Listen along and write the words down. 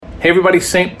Hey everybody,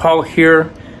 St. Paul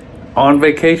here on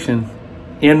vacation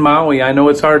in Maui. I know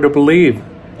it's hard to believe.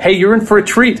 Hey, you're in for a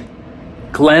treat.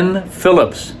 Glenn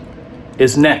Phillips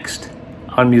is next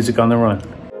on Music on the Run.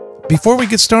 Before we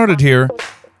get started here,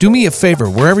 do me a favor.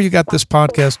 Wherever you got this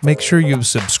podcast, make sure you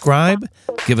subscribe,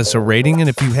 give us a rating, and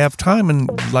if you have time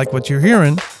and like what you're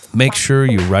hearing, make sure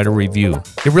you write a review.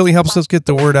 It really helps us get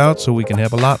the word out so we can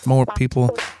have a lot more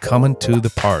people coming to the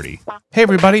party. Hey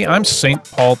everybody, I'm St.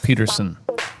 Paul Peterson.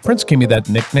 Prince gave me that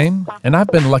nickname, and I've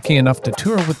been lucky enough to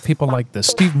tour with people like the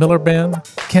Steve Miller Band,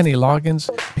 Kenny Loggins,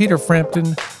 Peter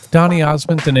Frampton, Donny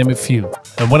Osmond, to name a few.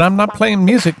 And when I'm not playing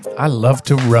music, I love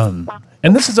to run.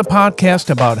 And this is a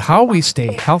podcast about how we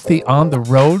stay healthy on the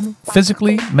road,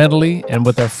 physically, mentally, and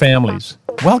with our families.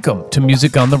 Welcome to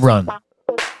Music on the Run.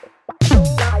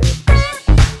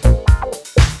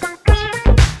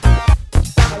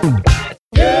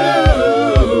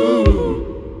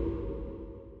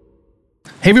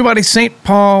 Hey everybody, St.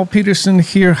 Paul Peterson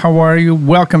here. How are you?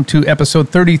 Welcome to episode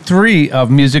 33 of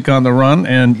Music on the Run.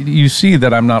 And you see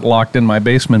that I'm not locked in my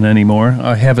basement anymore.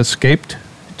 I have escaped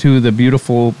to the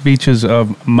beautiful beaches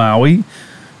of Maui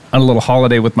on a little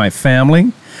holiday with my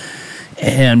family.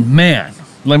 And man,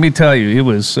 let me tell you, it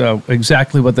was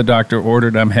exactly what the doctor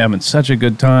ordered. I'm having such a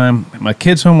good time. My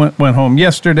kids went home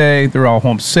yesterday. They're all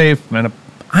home safe. And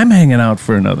I'm hanging out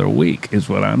for another week is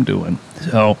what I'm doing.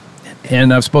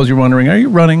 And I suppose you're wondering, are you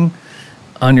running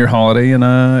on your holiday? And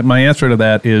my answer to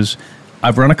that is,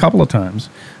 I've run a couple of times.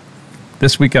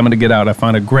 This week I'm going to get out. I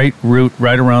found a great route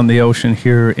right around the ocean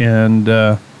here. And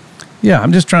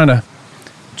I'm just trying to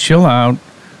chill out.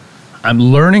 I'm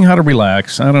learning how to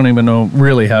relax. I don't even know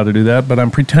really how to do that, but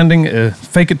I'm pretending,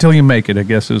 fake it till you make it, I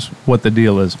guess is what the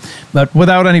deal is. But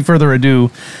without any further ado,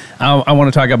 I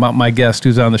want to talk about my guest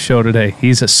who's on the show today.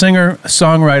 He's a singer, a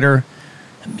songwriter,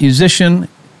 a musician.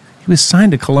 He was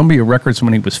signed to Columbia Records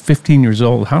when he was 15 years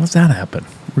old. How does that happen?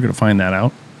 We're going to find that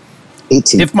out.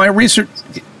 18. If my research...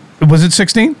 Was it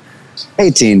 16?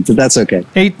 18, but that's okay.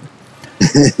 8.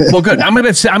 Well, good. I'm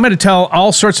going to tell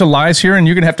all sorts of lies here, and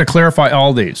you're going to have to clarify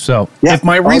all these. So, if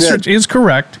my research is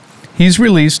correct, he's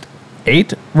released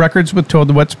 8 records with Toad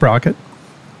the Wet Sprocket,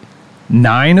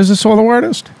 9 as a solo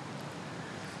artist,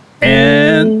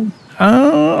 and...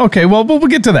 okay, well, we'll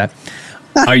get to that.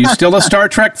 Are you still a Star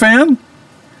Trek fan?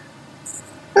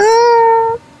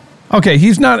 Okay,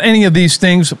 he's not any of these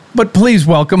things, but please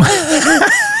welcome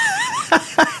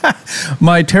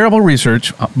my terrible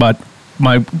research, but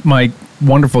my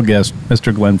wonderful guest,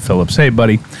 Mr. Glenn Phillips. Hey,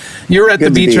 buddy. You're at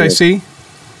the beach, I see?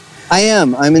 I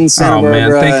am. I'm in Santa Barbara,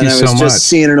 man, thank you and I so was much. just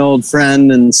seeing an old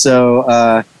friend, and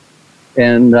so,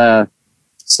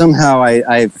 somehow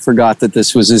I forgot that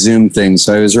this was a Zoom thing,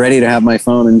 so I was ready to have my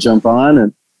phone and jump on,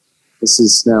 and this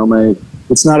is now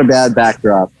it's not a bad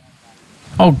backdrop.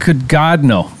 Oh, good God,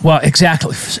 no. Well,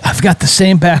 exactly. I've got the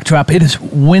same backdrop. It is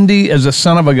windy as a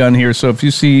son of a gun here. So if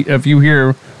you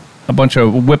hear a bunch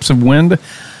of whips of wind,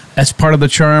 that's part of the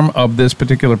charm of this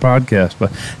particular podcast.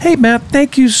 But hey, Matt,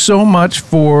 thank you so much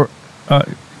for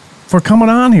coming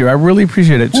on here. I really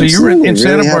appreciate it. Absolutely. So you're in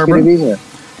Santa Barbara. Happy to be here.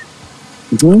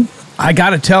 Mm-hmm. I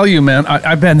got to tell you, man,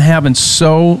 I've been having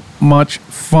so much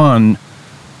fun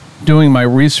doing my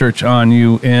research on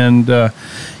you, and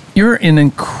you're an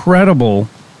incredible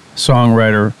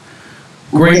songwriter.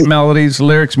 Great melodies,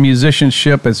 lyrics,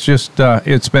 musicianship. It's just,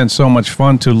 it's been so much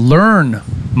fun to learn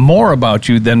more about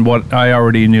you than what I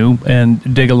already knew and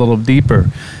dig a little deeper.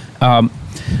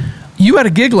 You had a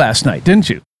gig last night, didn't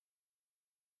you?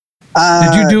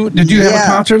 Did you have a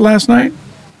concert last night?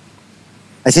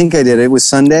 I think I did. It was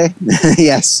Sunday.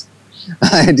 Yes,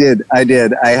 I did.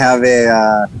 I have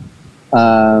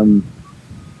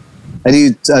I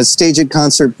do a staged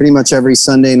concert pretty much every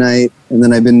Sunday night, and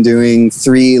then I've been doing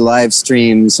 3 live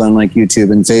streams on like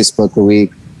YouTube and Facebook a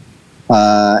week,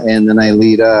 and then I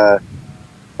lead a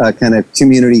kind of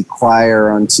community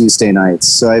choir on Tuesday nights.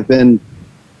 So I've been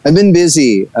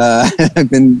busy.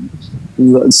 I've been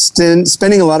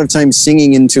spending a lot of time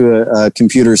singing into a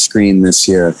computer screen this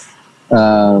year.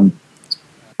 But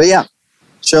yeah,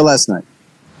 show last night.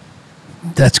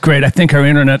 That's great. I think our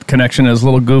internet connection is a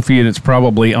little goofy, and it's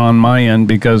probably on my end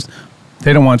because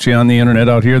they don't want you on the internet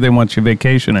out here. They want you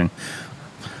vacationing.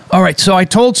 All right. So I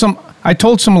told some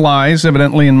lies,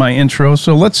 evidently, in my intro.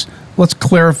 So let's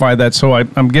clarify that. So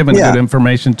I'm giving good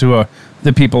information to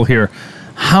the people here.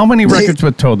 How many records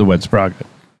with Toad the Wet Sprocket?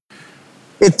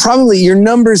 It probably, your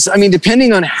numbers, I mean,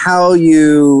 depending on how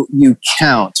you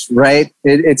count, right?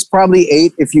 It's probably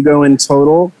 8 if you go in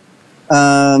total.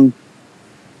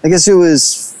 I guess it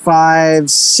was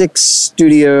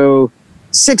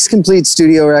 6 complete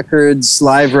studio records,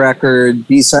 live record,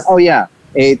 B-side. Oh yeah,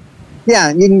 8.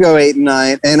 Yeah, you can go 8 and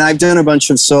 9. And I've done a bunch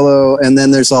of solo, and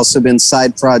then there's also been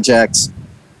side projects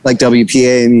like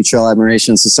WPA, Mutual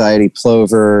Admiration Society,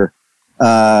 Plover,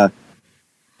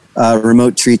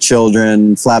 Remote Tree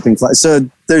Children, Flapping Fly. So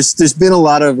there's been a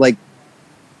lot of like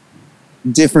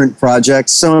different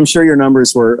projects. So I'm sure your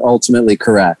numbers were ultimately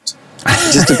correct.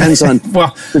 It just depends on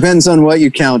depends on what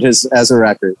you count as a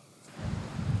record.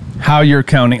 How you're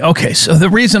counting. Okay, so the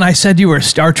reason I said you were a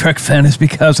Star Trek fan is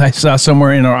because I saw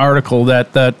somewhere in an article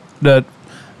that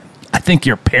I think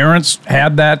your parents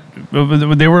had that.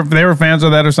 They were fans of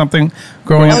that or something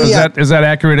growing up. Is that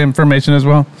accurate information as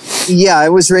well? Yeah, I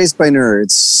was raised by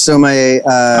nerds. So my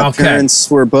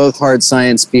parents were both hard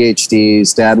science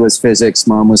PhDs. Dad was physics,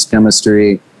 mom was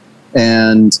chemistry.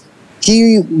 And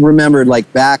he remembered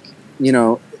like back,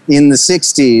 in the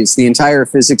 60s, the entire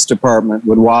physics department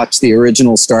would watch the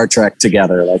original Star Trek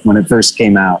together, like when it first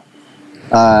came out.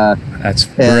 That's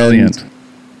brilliant.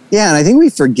 And I think we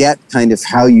forget kind of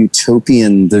how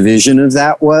utopian the vision of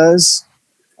that was.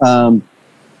 Even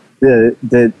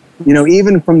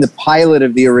from the pilot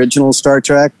of the original Star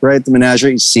Trek, right? The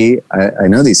Menagerie. See, I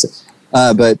know these things,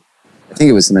 but I think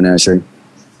it was the Menagerie.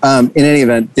 In any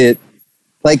event,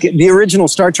 like the original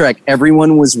Star Trek,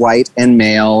 everyone was white and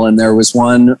male, and there was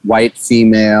one white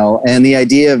female. And the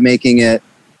idea of making it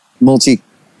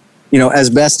as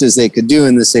best as they could do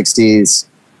in the 60s,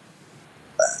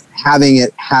 having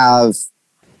it have,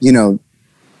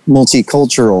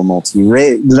 multicultural,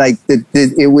 multi-race,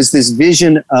 it was this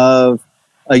vision of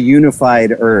a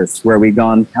unified Earth where we'd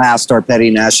gone past our petty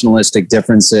nationalistic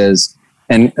differences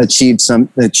and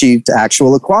achieved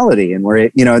actual equality. And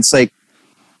where it's like,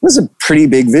 it was a pretty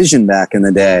big vision back in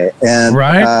the day.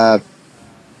 And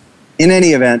in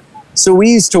any event, so we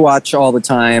used to watch all the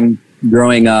time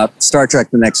growing up, Star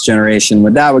Trek: The Next Generation.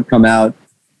 When that would come out,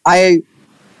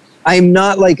 I'm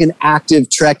not like an active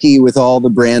Trekkie with all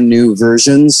the brand new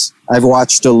versions. I've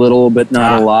watched a little, but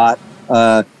not a lot.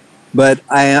 But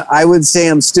I would say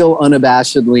I'm still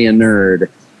unabashedly a nerd.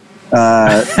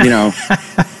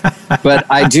 But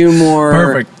I do more.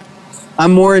 Perfect.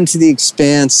 I'm more into The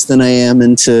Expanse than I am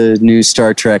into new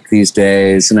Star Trek these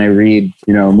days. And I read,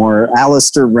 more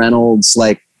Alistair Reynolds,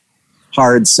 like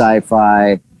hard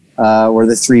sci-fi, or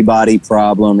The Three-Body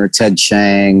Problem, or Ted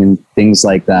Chiang, and things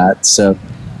like that. So,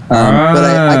 but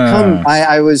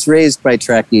I was raised by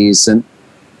Trekkies, and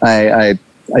I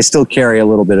still carry a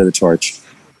little bit of the torch.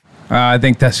 I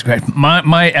think that's great.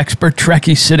 My expert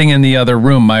Trekkie sitting in the other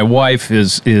room, my wife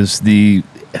is the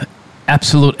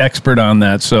absolute expert on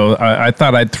that. So I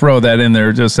thought I'd throw that in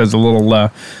there just as a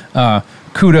little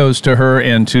kudos to her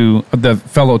and to the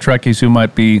fellow Trekkies who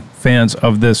might be fans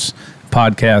of this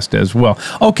podcast as well.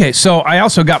 Okay, so I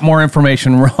also got more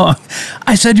information wrong.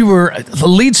 I said you were the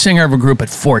lead singer of a group at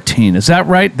 14. Is that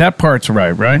right? That part's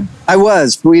right? I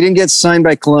was, but we didn't get signed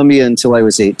by Columbia until I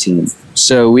was 18.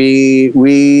 So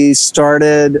we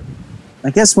started, I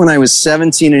guess when I was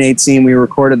 17 and 18, we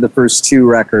recorded the first 2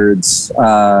 records,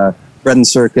 Bread and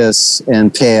Circus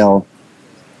and Pale.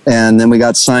 And then we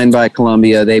got signed by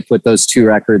Columbia. They put those 2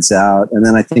 records out. And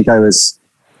then I think I was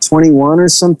 21 or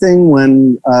something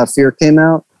when Fear came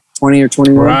out, 20 or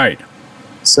 21. Right.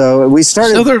 So we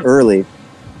started early.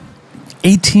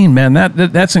 18, man,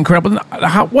 that's incredible.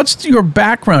 What's your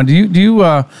background?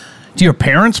 Do your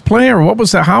parents play, or what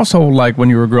was the household like when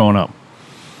you were growing up?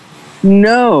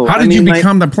 No. How did you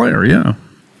become the player? Yeah.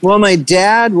 Well, my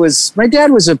dad was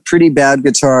a pretty bad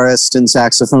guitarist and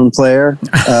saxophone player.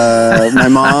 My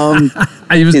mom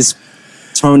is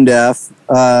tone deaf,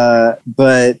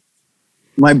 but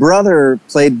my brother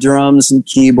played drums and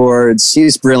keyboards. He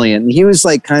was brilliant. And he was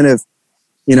like kind of,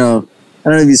 I don't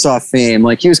know if you saw Fame,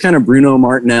 like he was kind of Bruno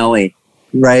Martinelli,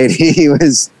 right? He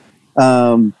was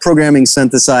programming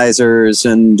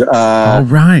synthesizers and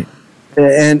right.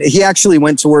 And he actually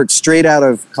went to work straight out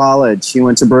of college. He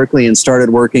went to Berkeley and started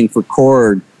working for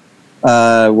Korg,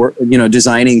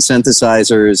 designing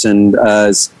synthesizers. And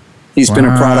he's been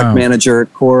a product manager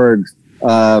at Korg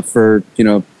for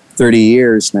 30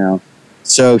 years now.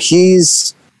 So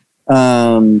he's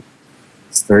 30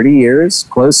 years,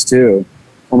 close to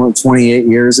almost 28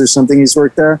 years or something. He's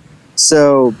worked there.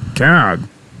 So God,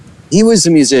 he was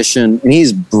a musician and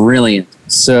he's brilliant.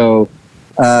 So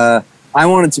I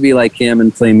wanted to be like him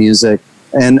and play music.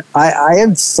 And I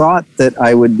had thought that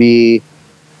I would be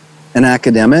an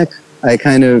academic. I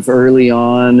kind of early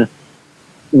on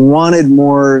wanted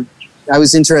more. I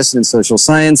was interested in social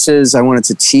sciences. I wanted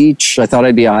to teach. I thought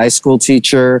I'd be a high school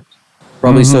teacher,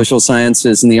 probably social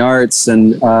sciences and the arts.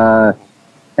 And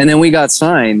then we got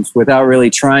signed without really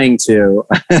trying to.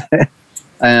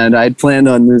 And I'd planned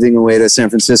on moving away to San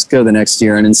Francisco the next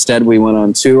year, and instead we went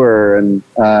on tour. And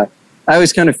I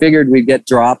always kind of figured we'd get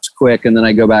dropped quick, and then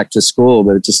I'd go back to school,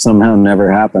 but it just somehow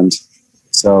never happened.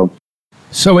 So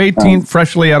 18,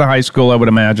 freshly out of high school, I would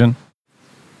imagine.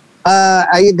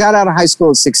 I got out of high school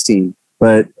at 16,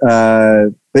 but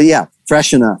yeah,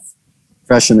 fresh enough.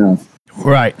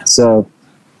 Right. So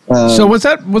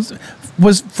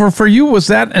was for you, was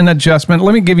that an adjustment?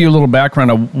 Let me give you a little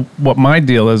background of what my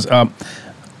deal is.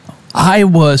 I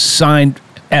was signed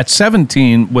at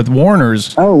 17 with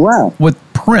Warner's. Oh, wow. With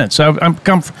Prince. I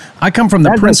come from the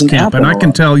That Prince doesn't camp, happen and I a can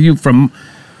lot. tell you from.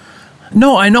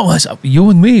 No, I know. You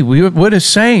and me, we're the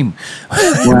same.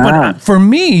 Wow. But for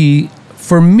me,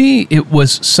 it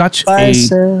was such Bye, a.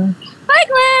 Sarah.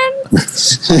 Hi,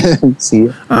 Glenn. See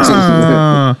you.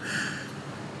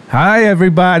 Hi,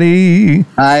 everybody.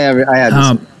 I had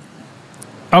this.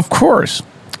 Of course,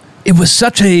 it was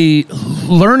such a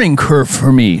learning curve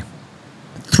for me.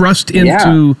 Thrust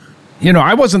into,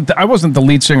 I wasn't the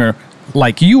lead singer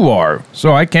like you are,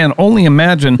 so I can only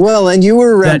imagine. Well, and you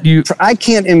were. That you, I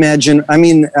can't imagine. I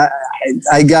mean,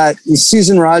 I got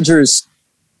Susan Rogers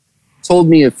told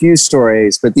me a few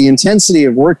stories, but the intensity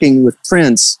of working with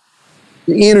Prince,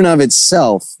 in and of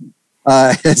itself,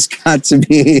 has got to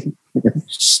be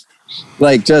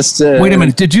like just. Wait a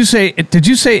minute. Did you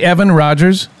say Evan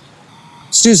Rogers?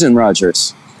 Susan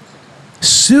Rogers.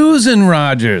 Susan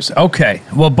Rogers. Okay.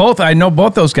 Well, I know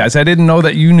both those guys. I didn't know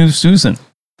that you knew Susan.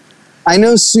 I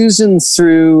know Susan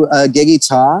through Geggy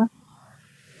Ta.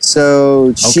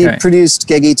 So she produced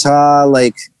Geggy Ta,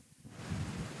 like,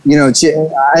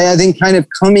 I think kind of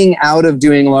coming out of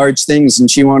doing large things, and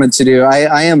she wanted to do,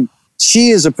 she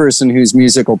is a person whose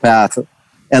musical path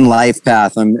and life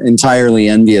path I'm entirely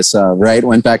envious of, right?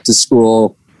 Went back to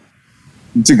school,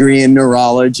 degree in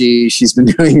neurology. She's been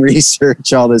doing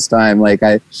research all this time. Like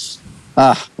I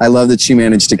love that she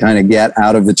managed to kind of get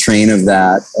out of the train of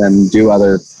that and do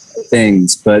other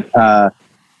things. But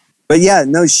yeah,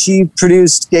 no, she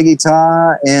produced Geggy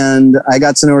Ta, and I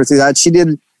got to know her through that. She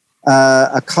did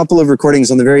a couple of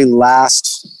recordings on the very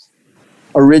last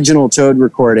original Toad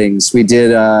recordings. We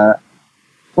did,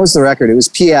 what was the record? It was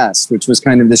PS, which was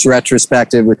kind of this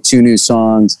retrospective with 2 new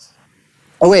songs.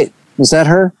 Oh, wait, was that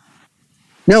her?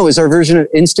 No, it was our version of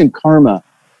Instant Karma,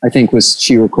 I think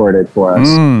she recorded for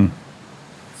us.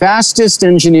 Fastest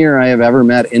engineer I have ever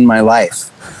met in my life.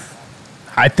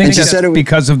 I think that's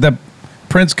because of the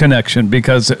Prince connection,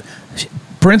 because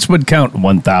Prince would count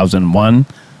 1001,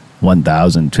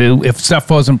 1002 if stuff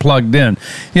wasn't plugged in.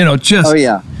 Just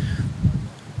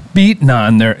beating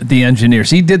on the engineers.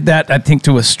 He did that, I think,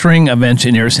 to a string of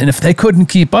engineers, and if they couldn't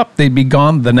keep up, they'd be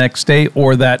gone the next day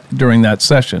or during that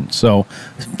session. So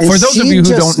for those of you who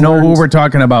don't know who we're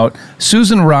talking about,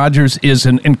 Susan Rogers is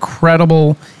an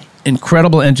incredible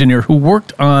engineer who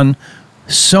worked on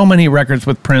so many records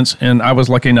with Prince, and I was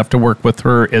lucky enough to work with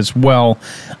her as well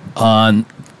on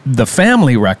the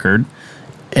Family record,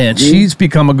 and she's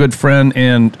become a good friend,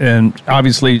 and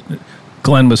obviously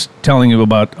Glenn was telling you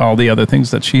about all the other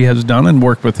things that she has done and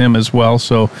worked with him as well.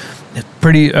 So it's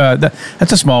pretty,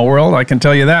 that's a small world, I can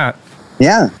tell you that.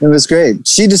 Yeah, it was great.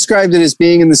 She described it as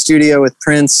being in the studio with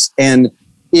Prince, and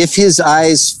if his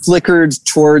eyes flickered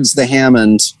towards the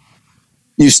Hammond,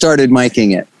 you started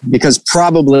miking it, because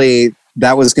probably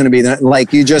that was going to be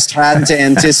like you just had to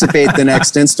anticipate the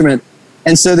next instrument.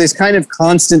 And so this kind of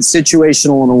constant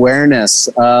situational awareness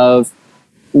of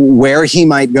where he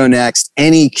might go next,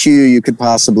 any cue you could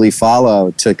possibly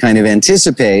follow to kind of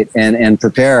anticipate and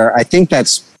prepare. I think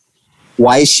that's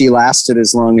why she lasted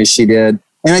as long as she did.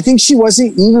 And I think she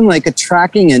wasn't even like a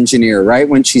tracking engineer, right?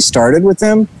 When she started with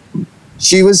him,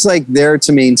 she was like there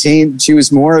to maintain. She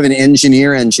was more of an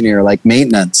engineer, like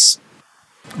maintenance.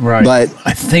 Right. But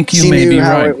I think you she may knew be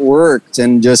how right. it worked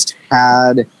and just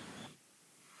had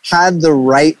the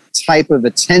right type of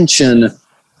attention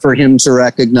for him to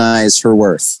recognize her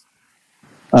worth.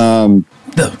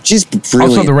 She's brilliant.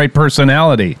 Also the right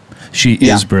personality. She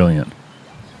is brilliant.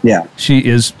 Yeah. She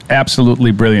is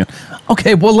absolutely brilliant.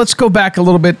 Okay, well, let's go back a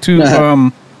little bit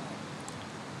to...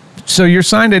 so you're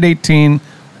signed at 18.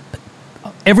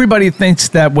 Everybody thinks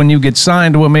that when you get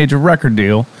signed to a major record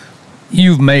deal,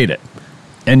 you've made it.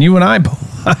 And you and I both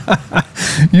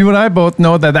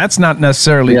know that that's not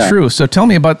necessarily true. So tell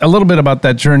me a little bit about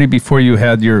that journey before you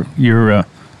had your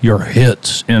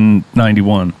hits in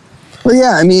 91. Well,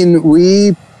 yeah, I mean,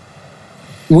 we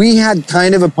had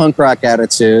kind of a punk rock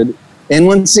attitude. And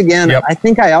once again, I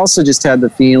think I also just had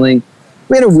the feeling,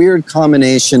 we had a weird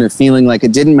combination of feeling like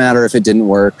it didn't matter if it didn't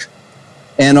work.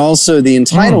 And also the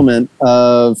entitlement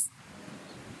of,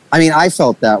 I mean, I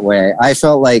felt that way. I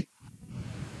felt like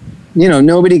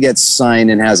nobody gets signed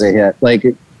and has a hit. Like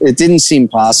it didn't seem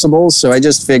possible. So I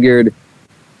just figured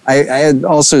I had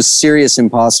also serious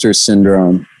imposter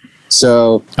syndrome.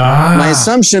 So my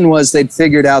assumption was they'd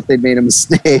figured out they'd made a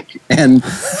mistake and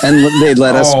they'd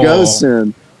let us go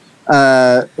soon,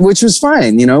 which was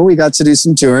fine. We got to do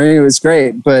some touring. It was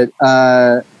great. But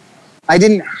I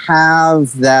didn't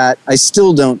have that. I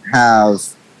still don't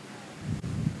have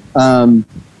the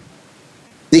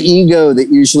ego that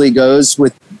usually goes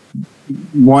with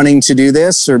wanting to do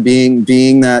this or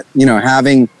being that,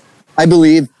 having, I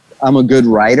believe I'm a good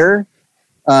writer.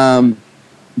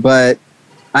 But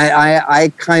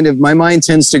I kind of, my mind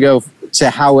tends to go to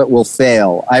how it will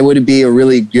fail. I would be a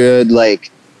really good,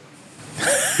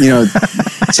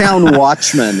 town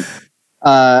watchman.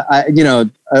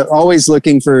 Always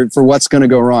looking for what's going to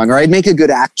go wrong, or I'd make a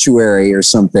good actuary or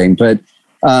something. But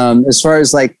as far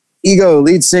as ego,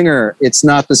 lead singer, it's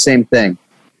not the same thing.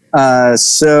 In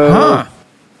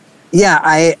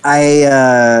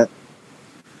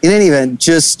any event,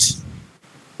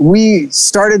 we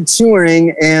started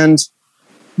touring, and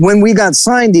when we got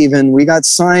signed,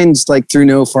 through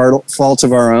no fault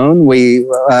of our own. We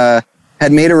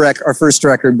had made our first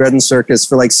record, Bread and Circus,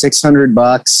 for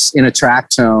 $600 in a track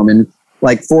tome and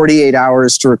 48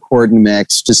 hours to record and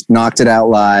mix. Just knocked it out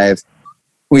live.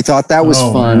 We thought that was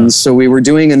fun, so we were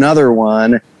doing another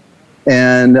one,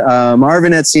 and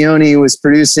Marvin Etzioni was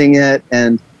producing it,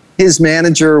 and his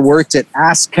manager worked at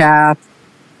ASCAP,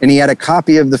 and he had a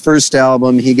copy of the first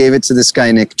album. He gave it to this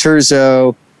guy, Nick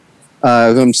Terzo, who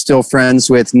I'm still friends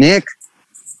with. Nick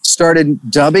started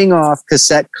dubbing off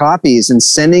cassette copies and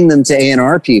sending them to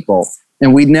A&R people,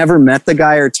 and we'd never met the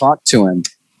guy or talked to him.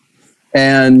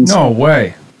 And no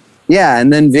way. Yeah,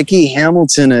 and then Vicki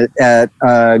Hamilton at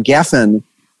Geffen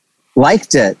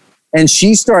liked it, and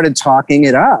she started talking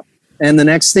it up. And the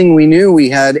next thing we knew, we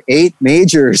had 8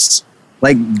 majors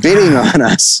bidding on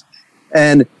us,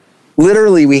 and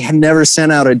literally we had never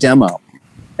sent out a demo.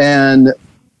 And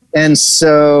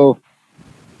so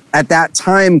at that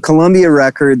time, Columbia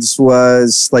Records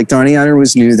was Donnie Ienner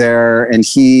was new there, and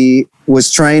he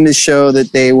was trying to show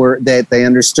that they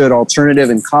understood alternative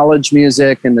and college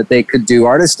music and that they could do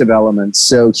artist development.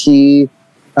 So he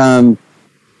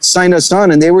signed us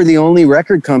on, and they were the only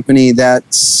record company that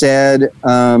said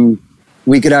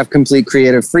we could have complete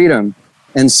creative freedom.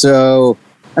 And so,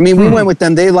 we went with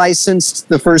them. They licensed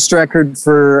the first record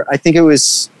for, I think it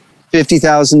was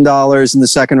 $50,000, and the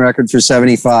second record for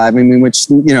 $75,000. Which,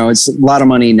 it's a lot of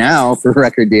money now for a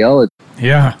record deal.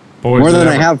 Yeah. More than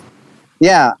I have.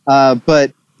 Yeah.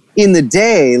 But in the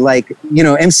day,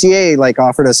 MCA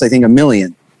offered us, I think, $1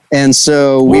 million. And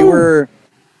so we wanted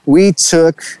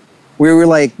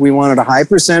a high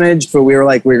percentage, but we're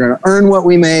going to earn what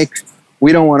we make.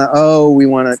 We don't want to owe. We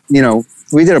want to,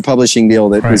 we did a publishing deal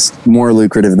that was more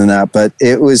lucrative than that, but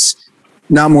it was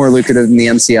not more lucrative than the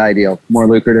MCI deal, more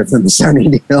lucrative than the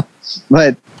Sony deal.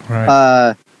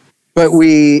 But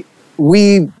we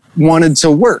wanted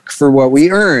to work for what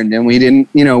we earned, and we didn't,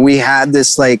 we had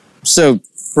this so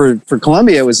for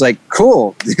Columbia, it was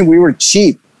cool. We were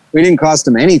cheap. We didn't cost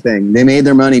them anything. They made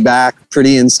their money back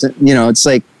pretty instant. It's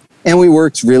and we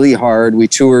worked really hard. We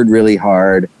toured really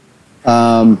hard.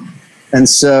 And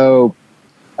so,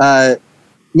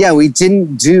 we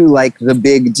didn't do the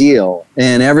big deal.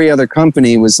 And every other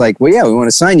company was well, yeah, we want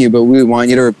to sign you, but we want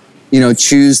you to,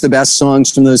 choose the best songs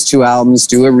from those 2 albums,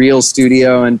 do a real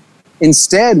studio. And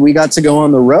instead, we got to go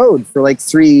on the road for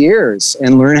 3 years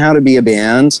and learn how to be a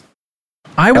band.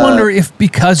 I wonder if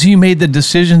because you made the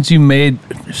decisions you made,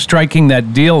 striking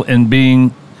that deal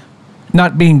and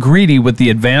not being greedy with the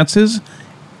advances,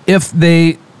 if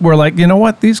they were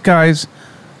what, these guys,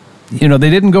 they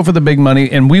didn't go for the big money,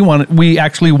 and we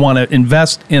actually want to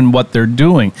invest in what they're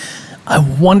doing. I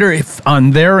wonder if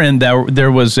on their end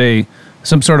there was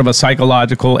some sort of a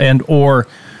psychological and or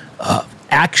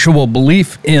actual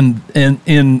belief in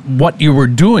what you were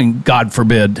doing, God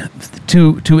forbid,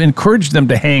 to encourage them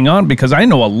to hang on, because I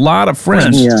know a lot of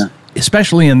friends,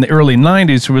 especially in the early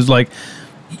 90s, who was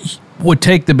would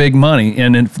take the big money,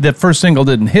 and if the first single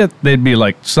didn't hit, they'd be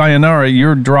like, sayonara,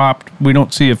 you're dropped, we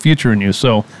don't see a future in you.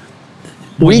 So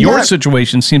your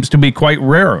situation seems to be quite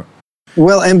rare.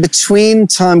 Well, and between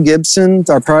Tom Gibson,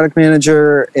 our product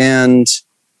manager, and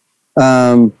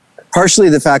partially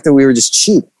the fact that we were just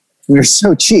cheap. We were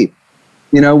so cheap.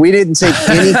 We didn't take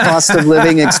any cost of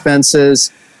living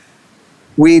expenses.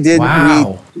 We did.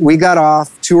 Wow. We got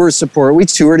off tour support. We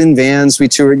toured in vans. We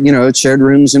toured, shared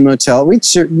rooms in motel. We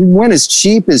went as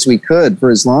cheap as we could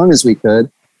for as long as we could.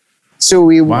 So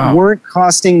we weren't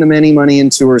costing them any money in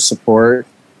tour support.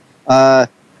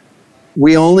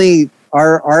 We only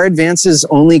our advances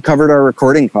only covered our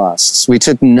recording costs. We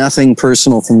took nothing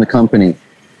personal from the company.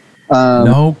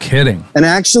 No kidding. And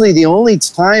actually, the only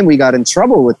time we got in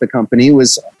trouble with the company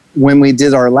was when we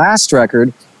did our last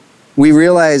record. We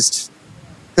realized,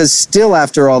 because still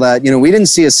after all that, we didn't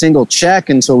see a single check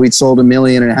until we'd sold 1.5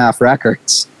 million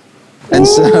records. And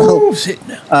so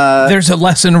there's a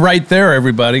lesson right there,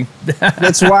 everybody.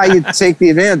 that's why you take the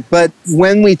advance. But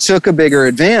when we took a bigger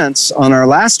advance on our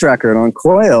last record, on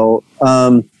Coil,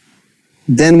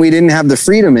 then we didn't have the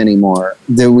freedom anymore.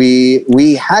 That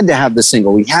we had to have the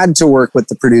single. We had to work with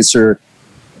the producer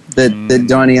that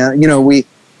Donnie,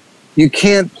 you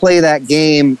can't play that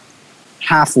game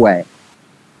halfway.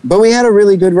 But we had a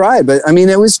really good ride. But I mean,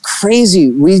 it was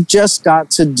crazy. We just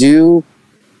got to do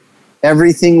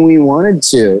everything we wanted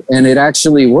to, and it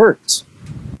actually worked.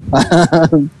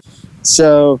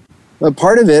 So a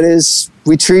part of it is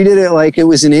we treated it like it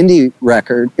was an indie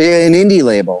record, an indie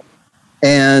label.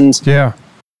 And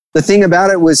the thing about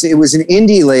it was an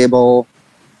indie label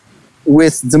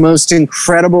with the most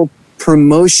incredible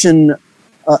promotion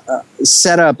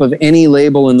setup of any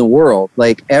label in the world.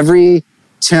 Like every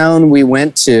town we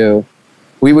went to,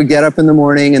 we would get up in the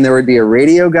morning and there would be a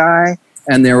radio guy,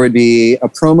 and there would be a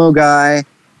promo guy,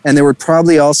 and there would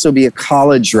probably also be a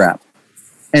college rep.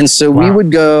 And so we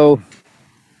would go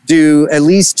do at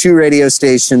least 2 radio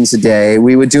stations a day.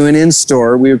 We would do an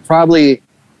in-store. We would probably,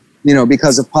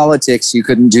 because of politics, you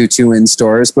couldn't do 2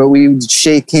 in-stores, but we would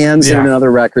shake hands in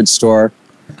another record store.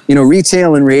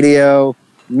 Retail and radio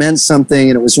meant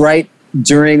something, and it was right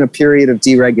during a period of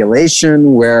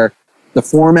deregulation where the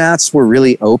formats were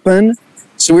really open.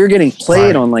 So we were getting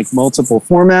played on like multiple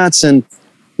formats, and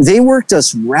they worked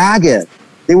us ragged.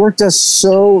 They worked us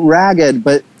so ragged,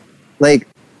 but like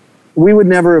we would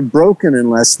never have broken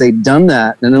unless they'd done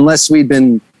that, and unless we'd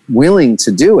been willing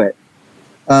to do it.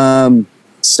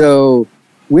 So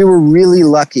we were really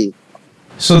lucky.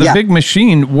 So the big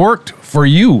machine worked for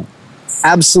you.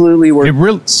 Absolutely worked. It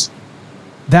really,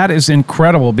 that is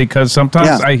incredible, because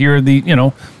sometimes I hear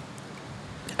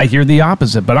I hear the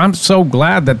opposite, but I'm so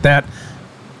glad that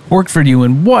worked for you.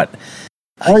 And what?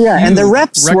 Oh yeah, and the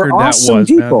reps were awesome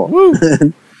people.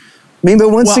 I mean, but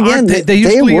once again, they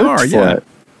usually worked are. For it.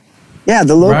 Yeah,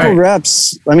 the local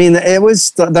reps. I mean, it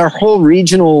was their whole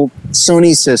regional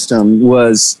Sony system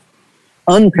was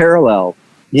unparalleled.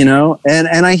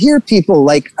 And I hear people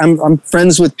like I'm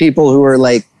friends with people who are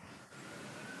like,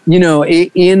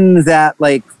 in that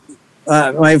like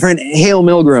my friend Hale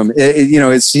Milgram.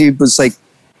 He was like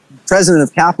president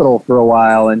of Capitol for a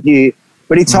while, and he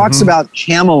talks about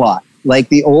Camelot, like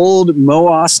the old Mo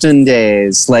Austin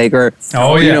days, like, or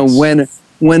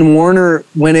when Warner,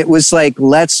 when it was like,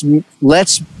 let's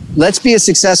be a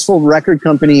successful record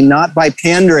company, not by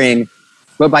pandering,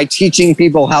 but by teaching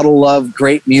people how to love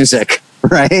great music,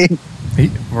 right?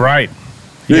 Right.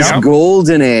 This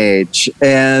golden age.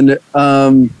 And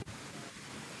and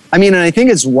I think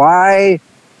it's why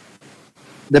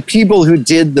the people who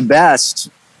did the best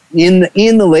in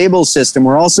the label system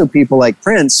were also people like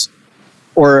Prince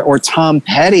or Tom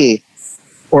Petty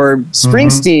or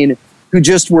Springsteen, who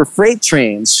just were freight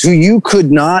trains, who you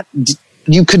could not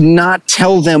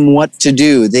tell them what to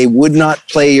do. They would not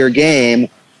play your game,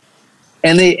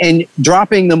 and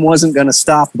dropping them wasn't going to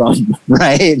stop them,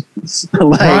 right?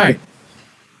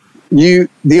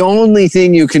 The only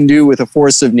thing you can do with a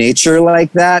force of nature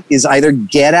like that is either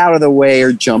get out of the way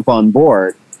or jump on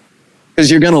board, because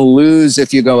you're going to lose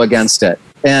if you go against it.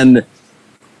 And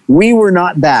we were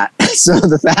not that. So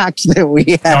the fact that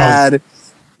we had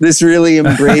this really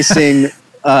embracing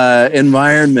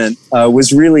environment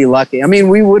was really lucky. I mean,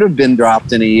 we would have been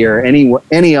dropped in a year,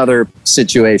 any other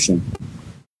situation.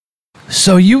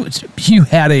 So you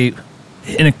had an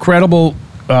incredible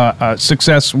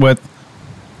success with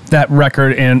that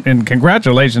record, and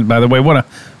congratulations, by the way. What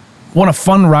a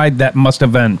fun ride that must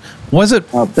have been. Was it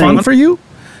fun for you?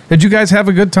 Did you guys have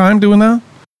a good time doing that?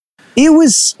 It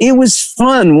was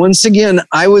fun. Once again,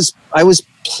 I was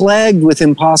plagued with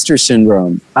imposter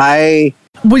syndrome.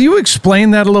 Will you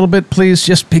explain that a little bit, please?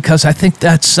 Just because I think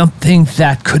that's something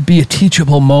that could be a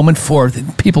teachable moment for the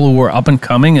people who are up and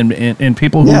coming and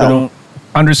people who don't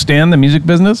understand the music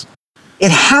business.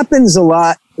 It happens a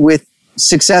lot with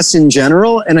success in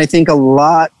general, and I think a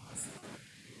lot,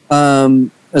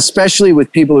 especially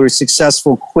with people who are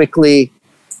successful quickly,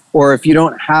 or if you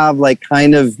don't have like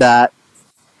kind of that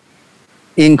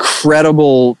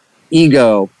incredible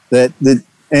ego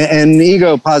and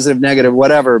ego, positive, negative,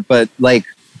 whatever, but like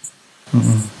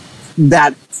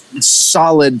that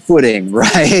solid footing,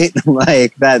 right?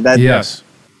 Like that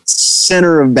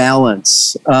center of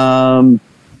balance.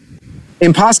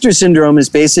 imposter syndrome is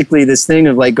basically this thing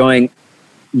of like going,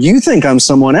 you think I'm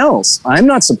someone else. I'm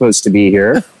not supposed to be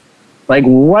here. Like,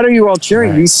 what are you all cheering?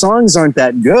 Right. These songs aren't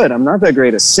that good. I'm not that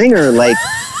great a singer. Like,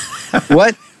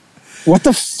 what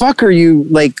the fuck are you,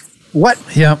 like, what?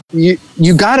 Yeah.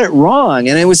 You got it wrong.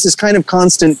 And it was this kind of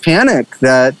constant panic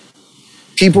that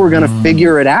people were going to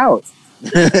figure it out.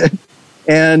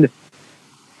 And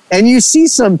you see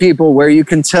some people where you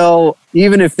can tell,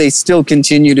 even if they still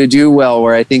continue to do well,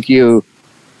 where I think you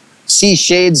see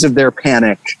shades of their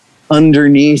panic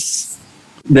underneath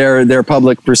their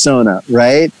public persona,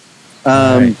 right?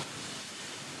 Right.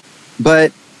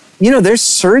 But, you know, there's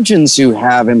surgeons who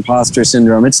have imposter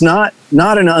syndrome. It's not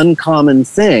an uncommon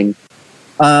thing.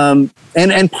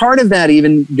 And part of that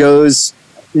even goes,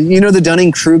 you know, the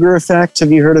Dunning-Kruger effect.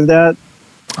 Have you heard of that?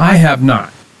 I have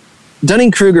not.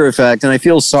 Dunning-Kruger effect, and I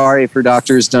feel sorry for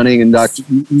Doctors Dunning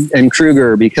and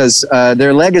Kruger, because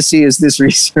their legacy is this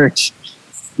research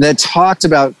that talked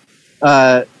about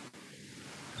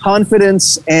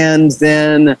confidence and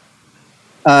then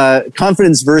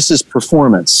confidence versus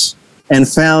performance, and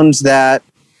found that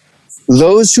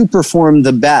those who perform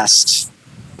the best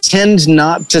tend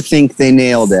not to think they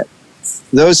nailed it.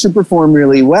 Those who perform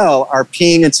really well are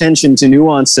paying attention to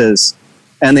nuances,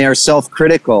 and they are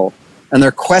self-critical, and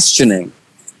they're questioning.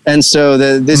 And so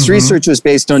this research was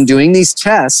based on doing these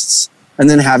tests and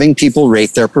then having people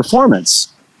rate their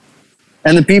performance.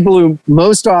 And the people who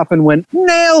most often went,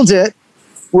 nailed it,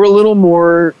 were a little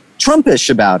more Trumpish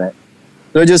about it.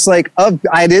 They're just like, oh,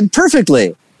 I did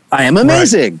perfectly. I am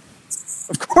amazing. Right.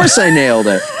 Of course I nailed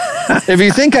it. If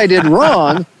you think I did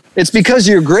wrong, it's because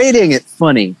you're grading it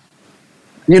funny.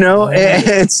 You know,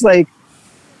 it's like,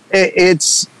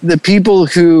 it's the people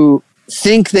who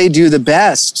think they do the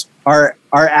best are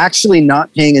actually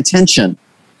not paying attention.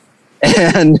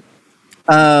 And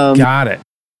got it.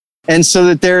 And so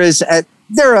that there is a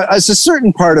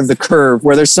certain part of the curve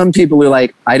where there's some people who are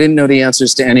like, I didn't know the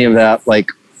answers to any of that. Like,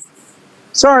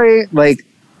 sorry, like,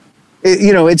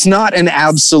 you know, it's not an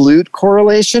absolute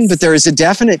correlation, but there is a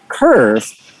definite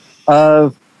curve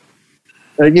of,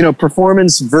 you know,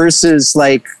 performance versus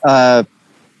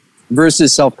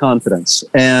versus self-confidence.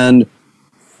 And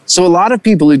so a lot of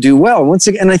people who do well, once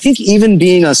again, and I think even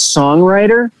being a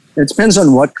songwriter, it depends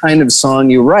on what kind of song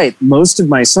you write. Most of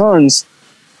my songs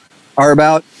are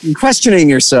about questioning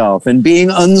yourself and being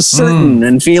uncertain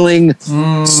and feeling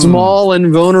small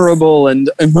and vulnerable and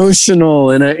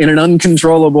emotional in an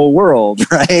uncontrollable world,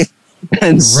 right?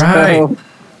 And so,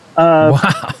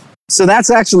 wow. So that's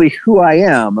actually who I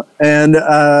am. And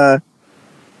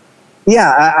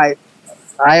yeah,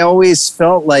 I always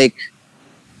felt like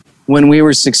when we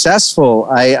were successful,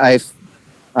 I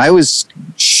was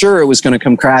sure it was going to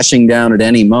come crashing down at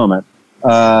any moment.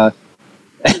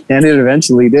 And it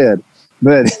eventually did.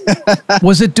 But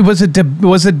was it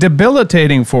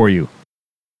debilitating for you?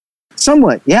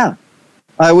 Somewhat, yeah.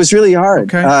 It was really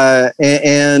hard. Okay.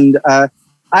 And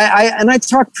I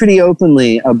talk pretty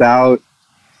openly about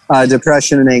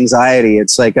depression and anxiety.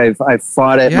 It's like I've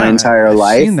fought it my entire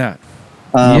life. I've seen that.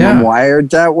 I'm wired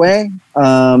that way.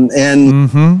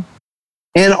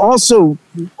 And also,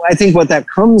 I think what that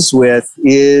comes with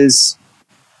is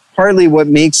partly what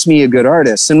makes me a good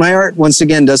artist. And my art, once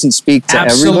again, doesn't speak to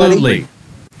everybody.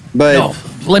 But no,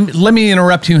 let me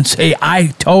interrupt you and say I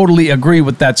totally agree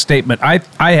with that statement. I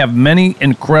have many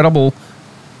incredible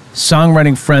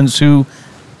songwriting friends who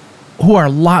are a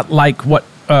lot like what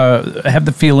have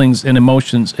the feelings and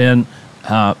emotions and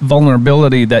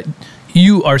vulnerability that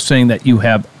you are saying that you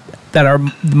have, that are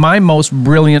my most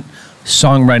brilliant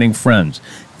songwriting friends.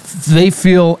 They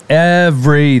feel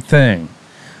everything,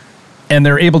 and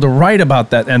they're able to write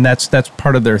about that, and that's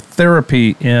part of their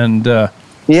therapy. And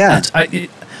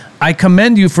I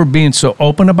commend you for being so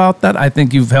open about that. I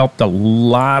think you've helped a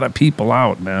lot of people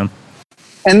out, man.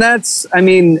 And that's, I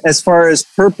mean, as far as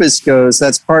purpose goes,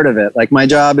 that's part of it. Like, my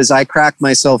job is I crack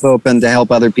myself open to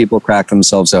help other people crack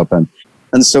themselves open.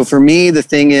 And so for me, the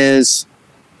thing is,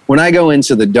 when I go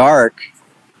into the dark,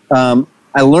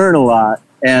 I learn a lot.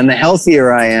 And the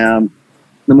healthier I am,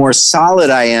 the more solid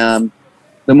I am,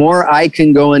 the more I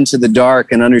can go into the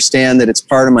dark and understand that it's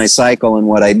part of my cycle and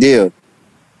what I do.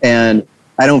 And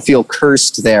I don't feel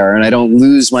cursed there, and I don't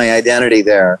lose my identity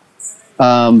there.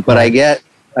 But I get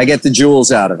the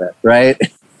jewels out of it, right?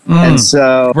 And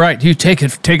so, right, you take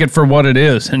it for what it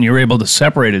is, and you're able to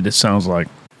separate it. It sounds like,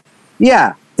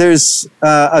 yeah. There's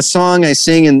a song I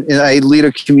sing, and I lead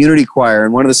a community choir,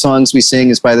 and one of the songs we sing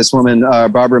is by this woman,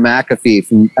 Barbara McAfee,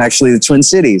 from actually the Twin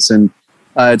Cities, and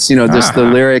it's, you know, just the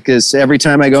lyric is, every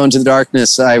time I go into the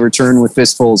darkness, I return with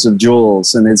fistfuls of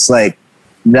jewels, and it's like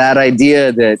that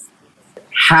idea that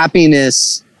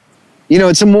happiness,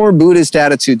 it's a more Buddhist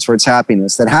attitude towards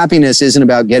happiness, that happiness isn't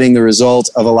about getting the result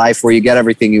of a life where you get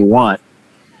everything you want.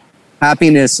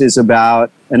 Happiness is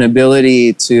about an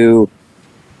ability to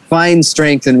find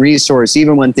strength and resource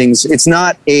even when it's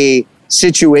not a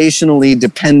situationally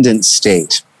dependent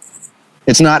state.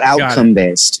 It's not outcome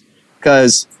based,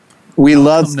 because we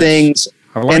love things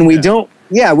and we don't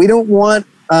want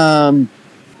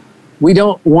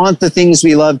the things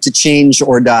we love to change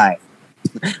or die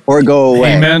or go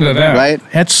away. Amen to that. Right?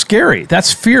 That's scary.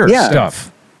 That's fear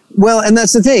stuff. Well, and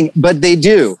that's the thing, but they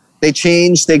do. They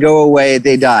change, they go away,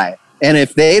 they die. And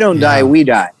if they don't die, we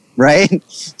die, right?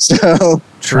 So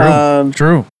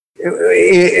True.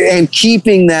 And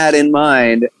keeping that in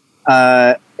mind,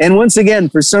 and once again,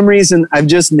 for some reason, I've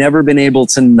just never been able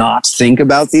to not think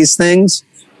about these things.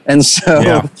 And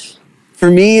so for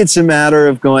me, it's a matter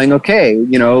of going, okay,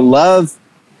 love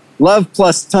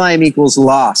plus time equals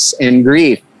loss and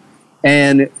grief.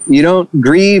 And you don't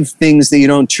grieve things that you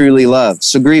don't truly love.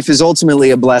 So grief is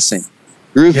ultimately a blessing.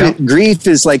 Grief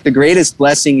is like the greatest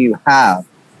blessing you have,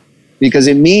 because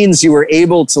it means you were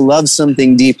able to love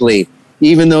something deeply,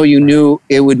 even though you knew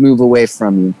it would move away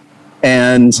from you.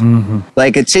 And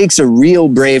it takes a real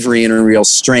bravery and a real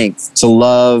strength to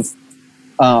love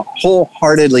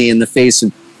wholeheartedly in the face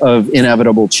of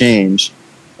inevitable change.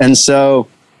 And so,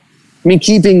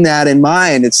 keeping that in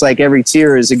mind, it's like every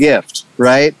tear is a gift,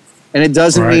 right? And it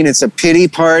doesn't mean it's a pity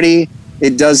party.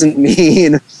 It doesn't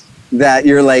mean that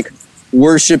you're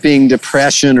worshiping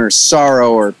depression or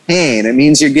sorrow or pain. It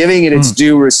means you're giving it its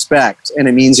due respect. And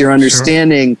it means you're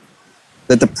understanding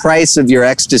that the price of your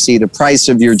ecstasy, the price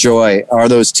of your joy are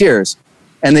those tears,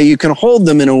 and that you can hold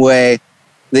them in a way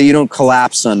that you don't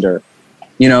collapse under,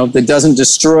 that doesn't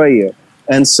destroy you.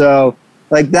 And so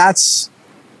that's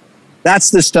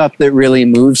the stuff that really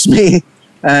moves me.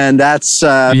 And that's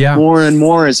more and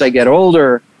more as I get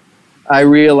older, I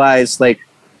realize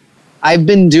I've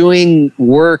been doing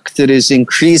work that is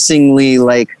increasingly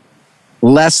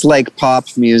less like pop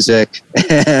music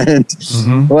and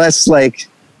less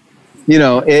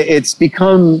it's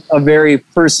become a very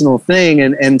personal thing.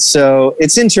 And so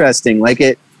it's interesting. I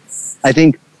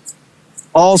think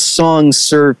all songs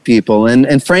serve people.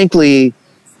 And frankly,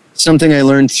 something I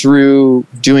learned through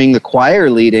doing the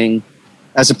choir leading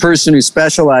as a person who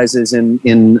specializes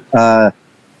in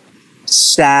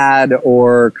sad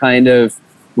or kind of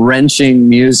wrenching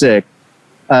music,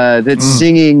 that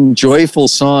singing joyful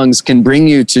songs can bring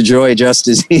you to joy just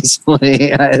as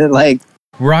easily. I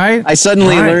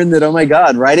suddenly learned that, oh my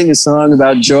God, writing a song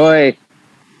about joy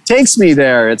takes me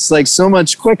there. It's so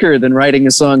much quicker than writing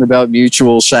a song about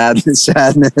mutual sadness.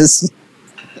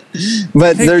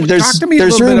 But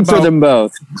there's room for them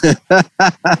both.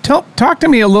 Talk to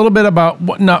me a little bit about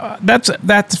what. No,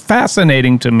 that's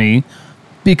fascinating to me,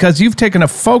 because you've taken a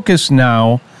focus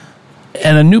now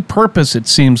and a new purpose, it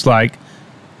seems like,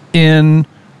 in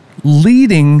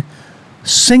leading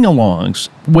sing-alongs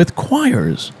with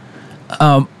choirs.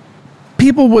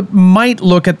 People might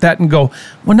look at that and go,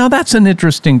 well, now that's an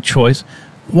interesting choice.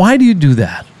 Why do you do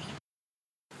that?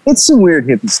 It's some weird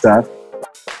hippie stuff.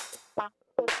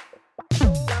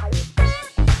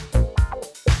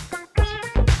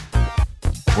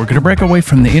 We're going to break away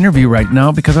from the interview right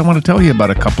now because I want to tell you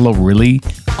about a couple of really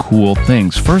cool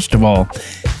things. First of all,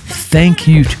 thank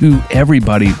you to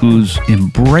everybody who's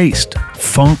embraced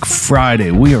Funk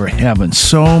Friday. We are having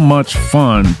so much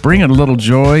fun bringing a little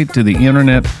joy to the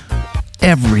internet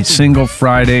every single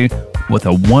Friday with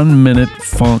a 1-minute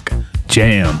funk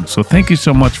jam. So thank you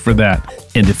so much for that.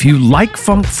 And if you like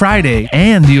Funk Friday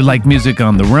and you like Music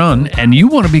on the Run and you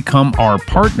want to become our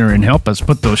partner and help us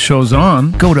put those shows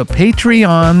on, go to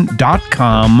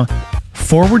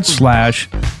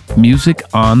patreon.com/Music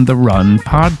on the Run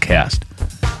podcast.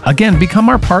 Again, become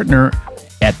our partner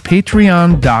at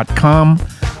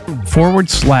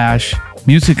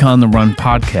patreon.com/Music on the Run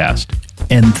podcast.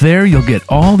 And there you'll get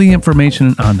all the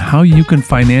information on how you can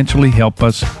financially help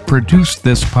us produce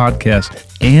this podcast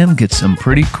and get some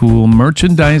pretty cool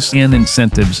merchandise and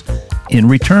incentives in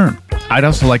return. I'd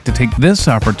also like to take this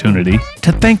opportunity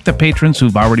to thank the patrons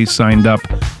who've already signed up.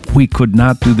 We could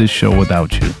not do this show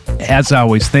without you. As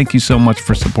always, thank you so much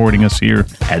for supporting us here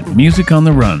at Music on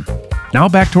the Run. Now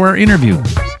back to our interview.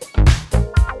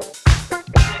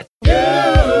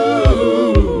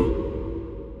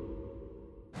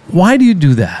 Why do you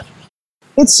do that?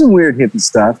 It's some weird hippie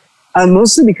stuff.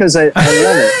 Mostly because I love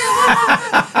it.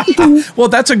 Well,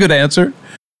 that's a good answer.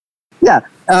 Yeah,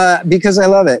 because I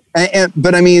love it.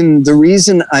 But I mean, the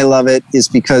reason I love it is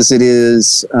because it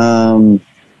is, I'm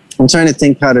trying to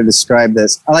think how to describe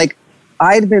this.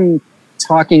 I'd been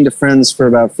talking to friends for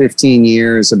about 15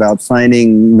 years about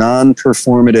finding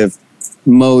non-performative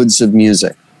modes of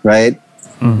music, right?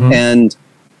 Mm-hmm. And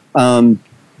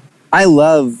I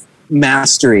love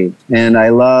mastery, and I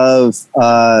love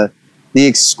the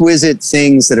exquisite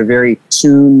things that a very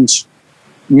tuned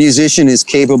musician is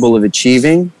capable of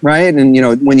achieving, right? And, you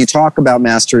know, when you talk about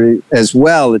mastery as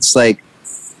well, it's like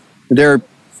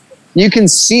you can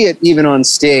see it even on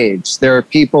stage. There are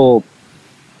people,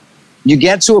 you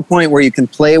get to a point where you can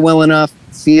play well enough,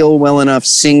 feel well enough,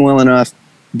 sing well enough,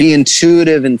 be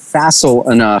intuitive and facile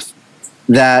enough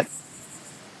that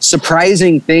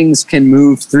surprising things can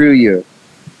move through you.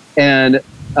 And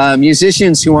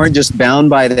musicians who aren't just bound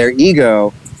by their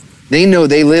ego, they know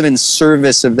they live in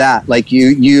service of that. Like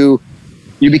you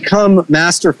become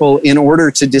masterful in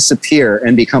order to disappear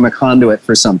and become a conduit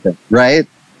for something, right?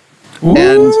 Ooh,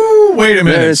 and wait a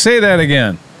minute. Say that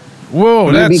again.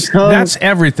 Whoa, that's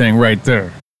everything right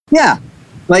there. Yeah.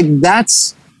 Like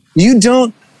you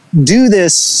don't do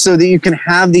this so that you can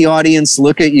have the audience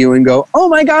look at you and go, oh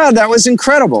my God, that was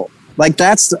incredible. Like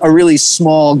that's a really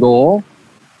small goal.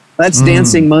 That's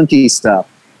dancing monkey stuff.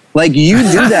 Like you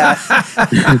do that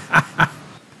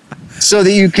so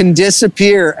that you can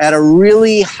disappear at a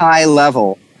really high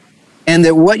level, and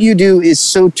that what you do is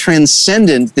so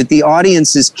transcendent that the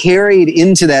audience is carried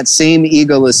into that same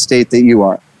egoless state that you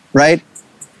are, right?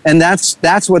 And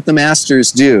that's what the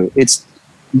masters do.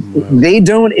 They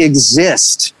don't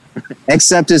exist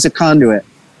except as a conduit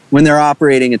when they're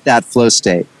operating at that flow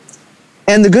state.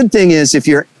 And the good thing is, if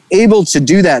you're able to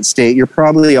do that state, you're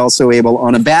probably also able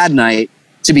on a bad night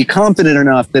to be confident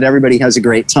enough that everybody has a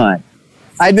great time.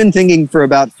 I've been thinking for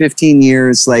about 15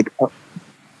 years, like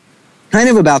kind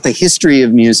of about the history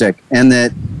of music, and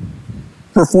that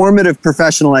performative,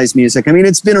 professionalized music, I mean,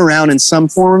 it's been around in some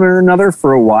form or another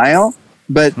for a while,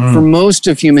 but for most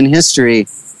of human history,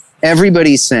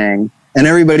 everybody sang, and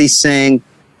everybody sang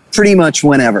pretty much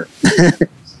whenever.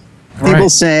 People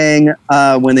sang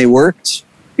when they worked.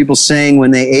 People sang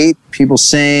when they ate. People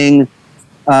sang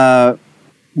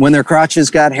when their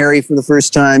crotches got hairy for the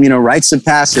first time, you know, rites of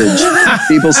passage.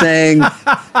 People sang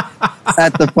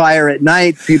at the fire at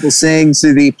night. People sang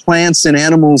to the plants and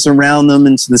animals around them,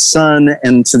 and to the sun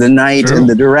and to the night and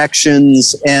the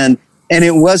directions. And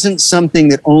it wasn't something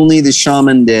that only the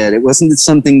shaman did. It wasn't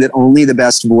something that only the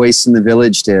best voice in the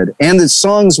village did. And the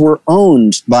songs were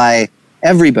owned by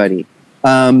everybody.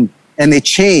 And they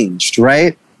changed,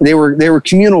 right? They were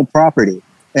communal property.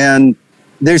 And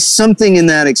there's something in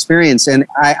that experience. And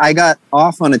I got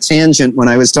off on a tangent when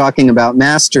I was talking about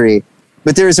mastery,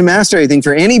 but there's a mastery, I think,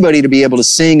 for anybody to be able to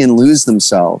sing and lose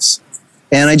themselves.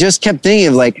 And I just kept thinking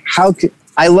of like,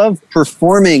 I love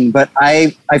performing, but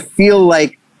I feel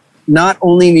like not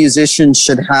only musicians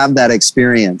should have that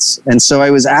experience. And so I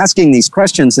was asking these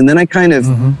questions, and then I kind of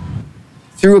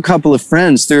through a couple of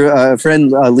friends, through a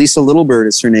friend, Lisa Littlebird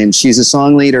is her name. She's a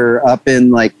song leader up in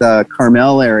like the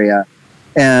Carmel area.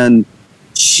 And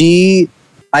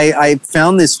I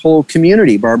found this whole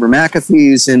community. Barbara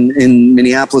McAfee's in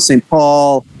Minneapolis, St.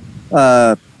 Paul.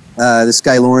 This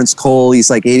guy, Lawrence Cole, he's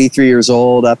like 83 years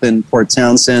old up in Port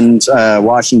Townsend,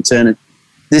 Washington.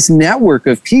 This network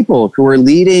of people who are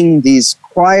leading these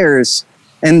choirs.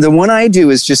 And the one I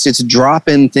do is just, it's a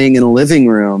drop-in thing in a living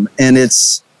room. And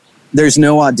there's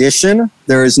no audition.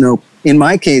 There is no, in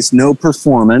my case, no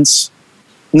performance.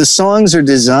 And the songs are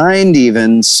designed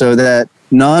even so that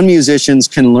non-musicians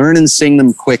can learn and sing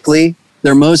them quickly.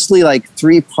 They're mostly like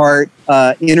 3-part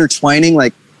intertwining,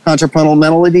 like contrapuntal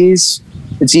melodies.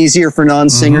 It's easier for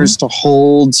non-singers to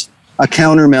hold a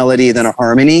counter melody than a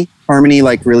harmony. Harmony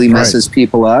like really messes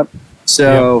people up.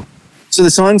 So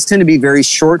the songs tend to be very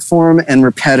short form and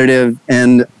repetitive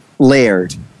and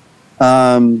layered.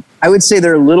 I would say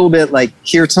they're a little bit like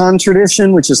kirtan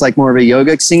tradition, which is like more of a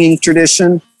yogic singing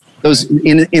tradition. Those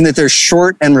in that they're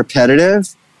short and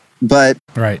repetitive, but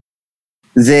that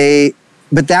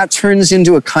turns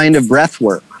into a kind of breath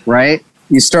work, right?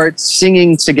 You start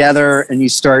singing together and you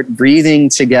start breathing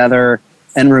together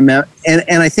and remember. And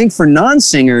I think for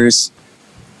non-singers,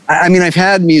 I mean, I've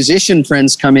had musician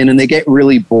friends come in and they get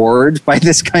really bored by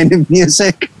this kind of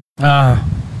music. But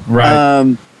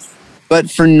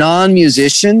for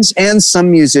non-musicians and some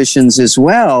musicians as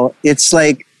well, it's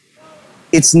like,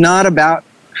 it's not about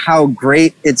how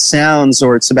great it sounds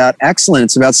or it's about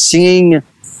excellence. It's about singing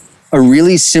a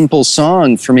really simple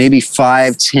song for maybe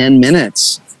 5-10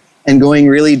 minutes and going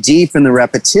really deep in the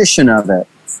repetition of it.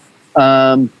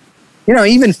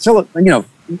 Even Philip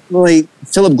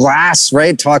Glass,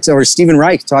 right, or Stephen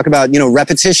Reich talk about,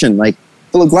 repetition, like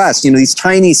Philip Glass, these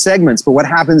tiny segments, but what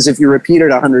happens if you repeat it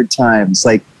 100 times?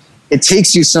 Like, it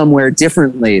takes you somewhere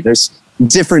differently.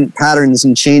 different patterns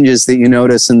and changes that you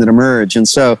notice and that emerge. And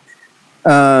so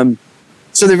they're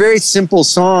very simple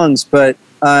songs, but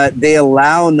they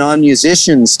allow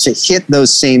non-musicians to hit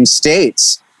those same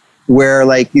states where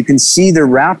like you can see the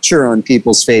rapture on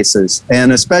people's faces,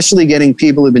 and especially getting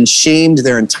people who've been shamed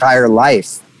their entire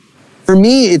life. For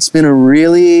me, it's been a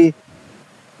really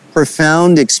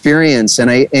profound experience, and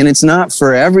it's not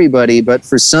for everybody, but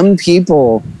for some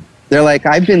people, they're like,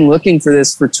 I've been looking for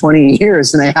this for 20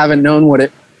 years and I haven't known what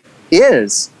it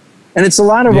is. And it's a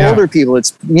lot of older people.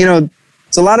 It's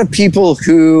a lot of people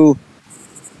who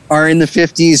are in the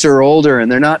 50s or older,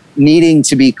 and they're not needing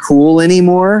to be cool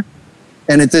anymore.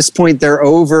 And at this point, they're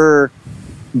over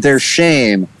their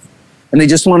shame and they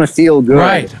just want to feel good.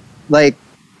 Right. Like,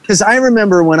 because I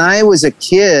remember when I was a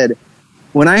kid,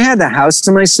 when I had the house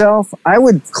to myself, I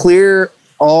would clear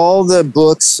all the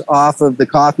books off of the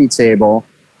coffee table.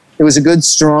 It was a good,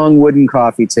 strong wooden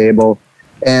coffee table.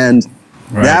 And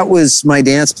that was my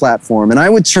dance platform. And I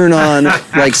would turn on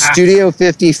like Studio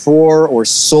 54 or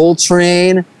Soul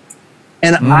Train,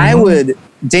 and I would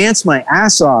dance my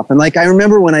ass off. And like, I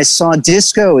remember when I saw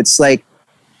disco, it's like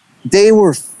they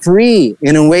were free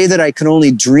in a way that I could only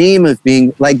dream of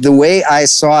being, like the way I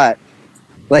saw it.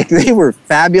 Like they were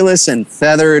fabulous and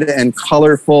feathered and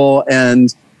colorful,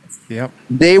 and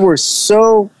they were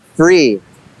so free.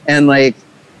 And like,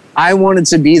 I wanted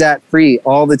to be that free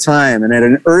all the time. And at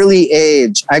an early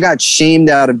age, I got shamed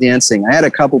out of dancing. I had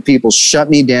a couple people shut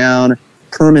me down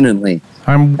permanently.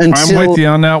 I'm with you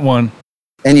on that one.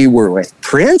 And you were with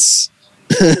Prince?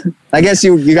 I guess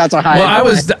you got to hide.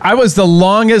 Well, I was the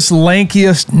longest,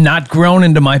 lankiest, not grown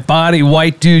into my body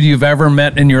white dude you've ever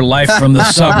met in your life from the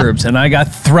suburbs, and I got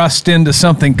thrust into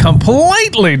something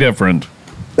completely different.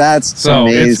 That's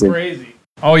amazing. It's crazy.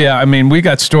 Oh yeah, I mean, we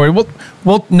got story.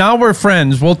 We'll now we're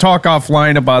friends. We'll talk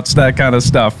offline about that kind of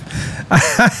stuff.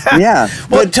 Yeah,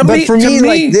 but for me,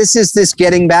 like this is this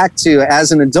getting back to,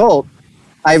 as an adult,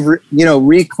 I've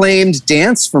reclaimed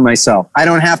dance for myself. I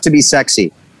don't have to be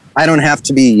sexy. I don't have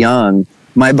to be young.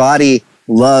 My body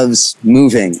loves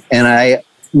moving, and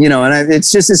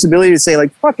it's just this ability to say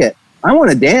like, fuck it, I want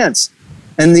to dance.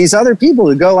 And these other people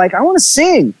who go like, I want to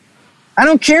sing. I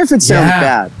don't care if it sounds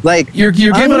bad. Like you're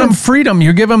giving them freedom.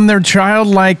 You're giving them their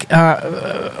childlike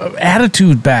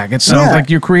attitude back. It sounds like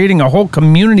you're creating a whole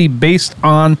community based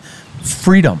on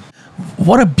freedom.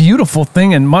 What a beautiful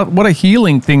thing, and what a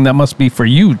healing thing that must be for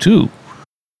you too.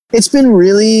 It's been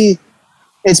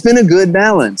a good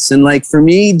balance. And like for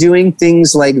me, doing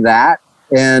things like that,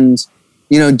 and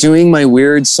doing my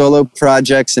weird solo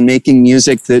projects and making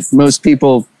music that most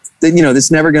people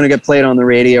that's never going to get played on the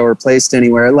radio or placed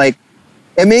anywhere, like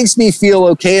it makes me feel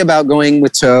okay about going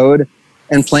with Toad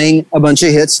and playing a bunch of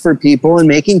hits for people and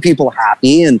making people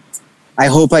happy. And I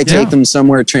hope I take them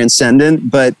somewhere transcendent.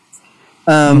 But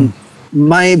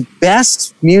my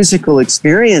best musical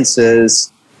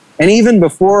experiences, and even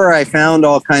before I found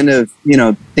all kind of,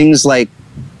 things like,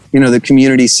 the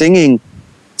community singing,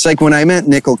 it's like when I met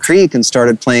Nickel Creek and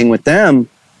started playing with them,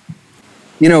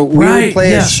 we would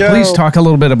play a show. Please talk a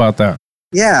little bit about that.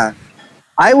 Yeah.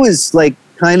 I was like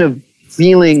kind of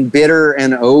feeling bitter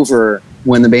and over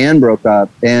when the band broke up,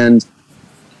 and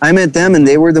I met them and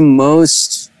they were the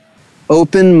most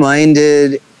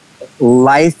open-minded,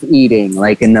 life-eating,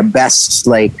 like in the best,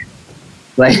 like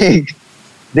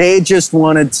they just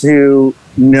wanted to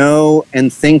know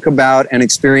and think about and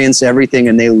experience everything,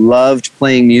 and they loved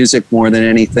playing music more than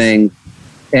anything.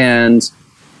 And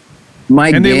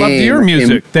they loved your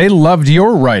music. They loved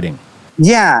your writing.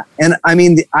 Yeah. And I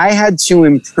mean, I had to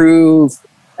improve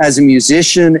as a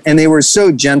musician, and they were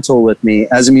so gentle with me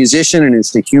as a musician and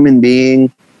as a human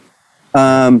being.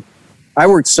 I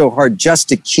worked so hard just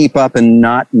to keep up and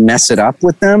not mess it up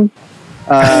with them.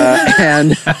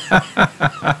 And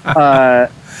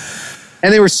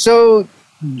they were so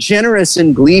generous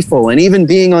and gleeful, and even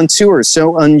being on tour,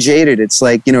 so unjaded. It's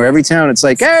like, every town, it's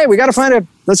like, hey, we got to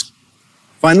let's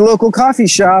find a local coffee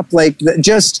shop. Like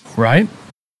just right.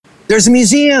 There's a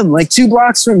museum like 2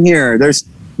 blocks from here. There's,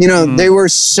 they were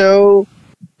so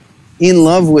in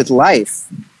love with life,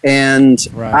 and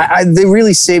they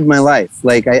really saved my life.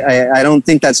 Like, I don't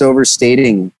think that's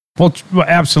overstating. Well,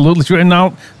 absolutely true. And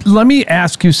now let me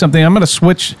ask you something. I'm going to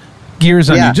switch gears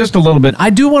on you just a little bit. I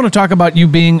do want to talk about you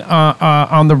being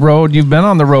on the road. You've been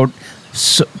on the road,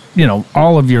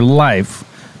 all of your life,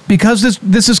 because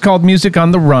this is called Music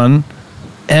on the Run.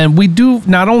 And we do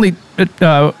not only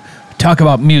talk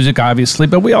about music, obviously,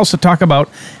 but we also talk about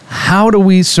how do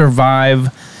we survive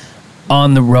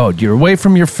on the road. You're away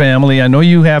from your family. I know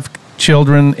you have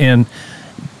children, and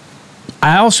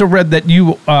I also read that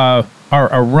you are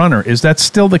a runner. Is that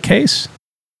still the case?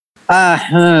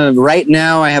 Right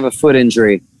now I have a foot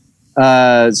injury.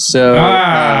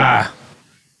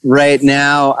 Right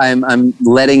now I'm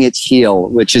letting it heal,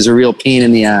 which is a real pain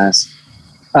in the ass.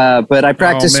 But I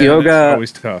practice yoga. That's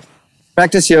always tough.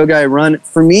 Practice yoga. I run.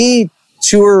 For me,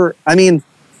 tour on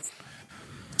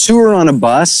a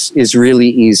bus is really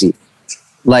easy.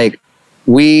 Like,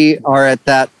 we are at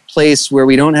that place where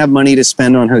we don't have money to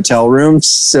spend on hotel rooms.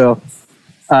 So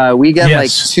we get like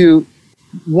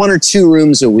 1 or 2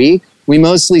 rooms a week. We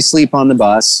mostly sleep on the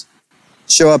bus,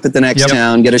 show up at the next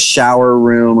town, get a shower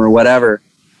room or whatever.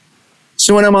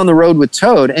 So when I'm on the road with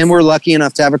Toad, and we're lucky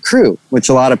enough to have a crew, which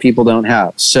a lot of people don't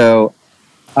have. So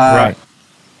I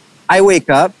wake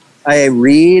up, I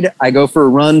read, I go for a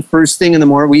run first thing in the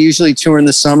morning. We usually tour in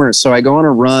the summer. So I go on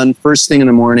a run first thing in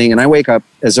the morning, and I wake up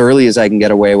as early as I can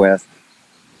get away with.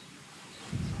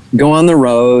 Go on the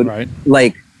road,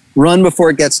 like run before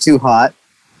it gets too hot.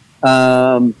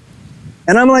 And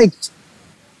I'm like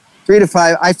 3 to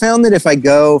 5. I found that if I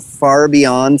go far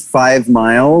beyond 5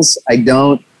 miles, I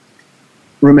don't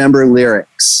remember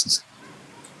lyrics.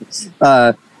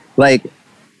 Like,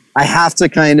 I have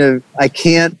to I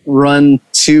can't run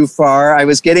too far. I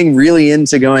was getting really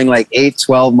into going like 8,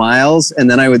 12 miles, and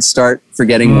then I would start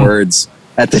forgetting words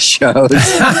at the shows.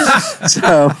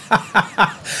 So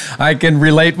I can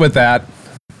relate with that.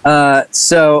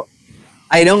 So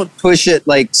I don't push it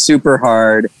like super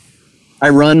hard. I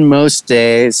run most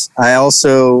days. I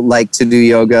also like to do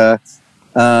yoga.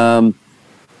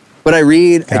 But I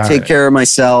read, I take care of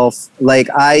myself. Like,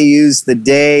 I use the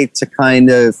day to kind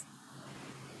of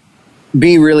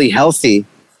be really healthy.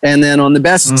 And then on the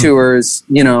best tours,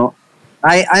 you know,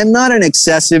 I'm not an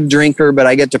excessive drinker, but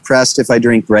I get depressed if I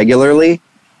drink regularly.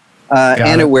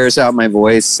 And it wears out my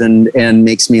voice and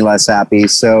makes me less happy.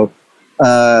 So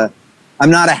I'm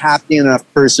not a happy enough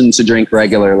person to drink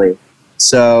regularly.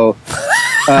 So...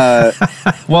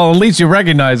 well, at least you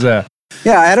recognize that.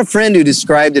 Yeah, I had a friend who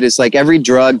described it as like every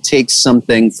drug takes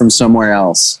something from somewhere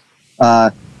else.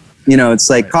 You know, it's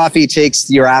like coffee takes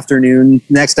your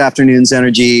next afternoon's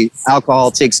energy. Alcohol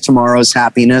takes tomorrow's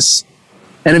happiness.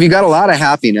 And if you got a lot of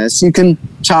happiness, you can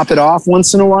top it off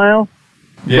once in a while.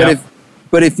 Yeah.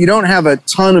 But if you don't have a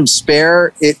ton of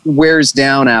spare, it wears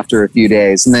down after a few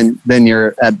days, and then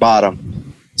you're at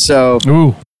bottom. So,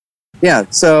 yeah.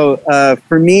 So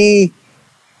for me,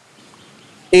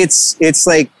 it's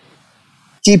like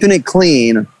keeping it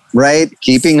clean, right?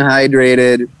 Keeping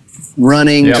hydrated,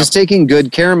 running, just taking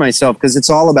good care of myself, because it's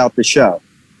all about the show.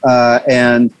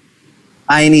 And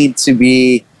I need to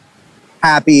be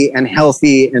happy and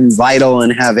healthy and vital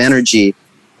and have energy,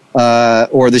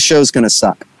 or the show's going to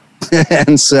suck.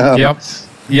 And so, and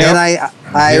I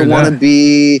want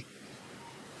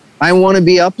to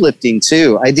be uplifting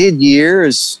too. I did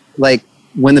years, like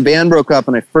when the band broke up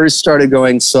and I first started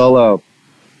going solo,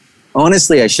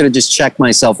 honestly, I should have just checked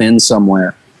myself in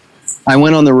somewhere. I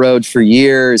went on the road for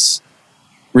years,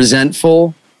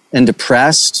 resentful and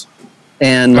depressed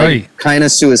and like kind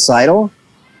of suicidal.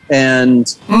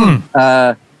 And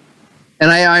I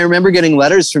remember getting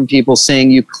letters from people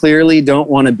saying, "You clearly don't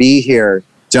want to be here.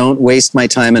 Don't waste my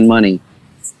time and money."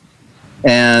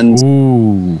 And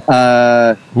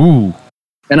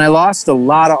and I lost a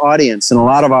lot of audience and a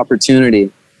lot of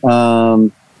opportunity.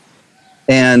 And,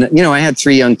 you know, I had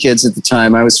 3 young kids at the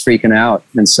time. I was freaking out.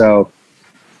 And so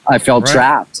I felt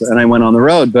trapped and I went on the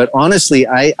road. But honestly,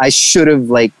 I should have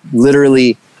like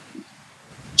literally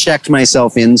checked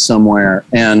myself in somewhere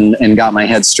and got my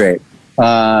head straight.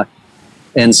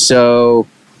 And so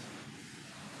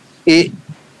it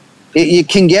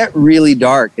can get really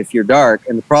dark if you're dark.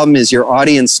 And the problem is your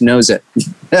audience knows it.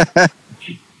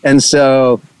 And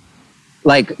so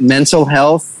like mental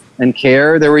health and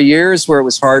care, there were years where it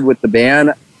was hard with the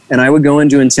band, and I would go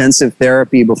into intensive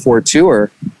therapy before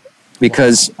tour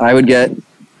because I would get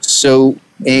so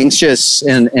anxious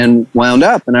and wound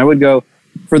up. And I would go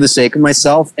for the sake of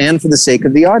myself and for the sake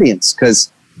of the audience.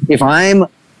 Because if I'm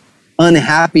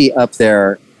unhappy up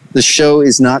there, the show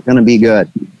is not going to be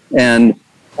good. And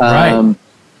and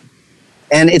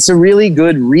it's a really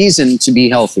good reason to be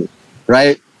healthy,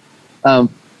 right?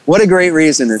 What a great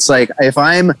reason. It's like if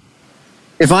I'm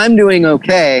doing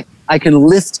okay, I can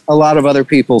lift a lot of other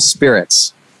people's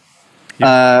spirits.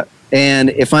 And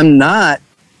if I'm not,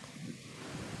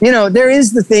 you know, there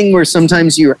is the thing where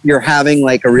sometimes you're having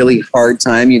like a really hard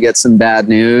time, you get some bad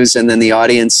news, and then the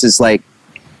audience is like,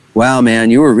 "Wow,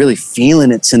 man, you were really feeling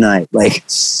it tonight." Like,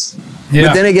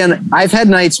 but then again, I've had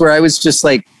nights where I was just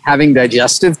like having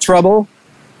digestive trouble,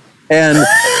 and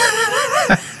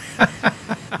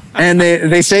And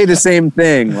they say the same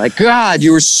thing, like, God,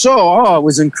 you were it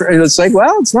was incredible. It's like,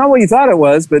 well, it's not what you thought it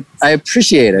was, but I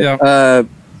appreciate it. Yeah.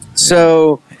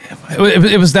 So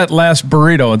it was that last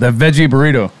burrito, the veggie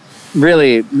burrito.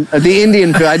 Really, the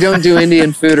Indian food. I don't do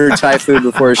Indian food or Thai food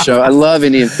before a show. I love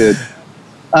Indian food.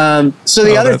 So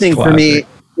the other thing for me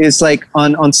is like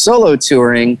on solo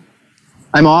touring,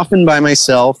 I'm often by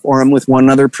myself or I'm with one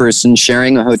other person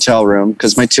sharing a hotel room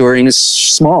because my touring is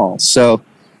small. So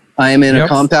I am in a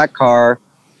compact car,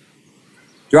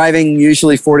 driving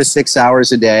usually 4 to 6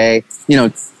 hours a day,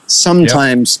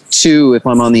 sometimes 2 if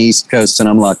I'm on the East Coast and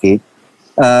I'm lucky.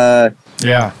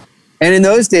 And in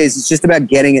those days, it's just about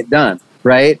getting it done,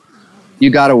 right? You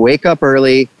got to wake up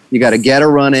early. You got to get a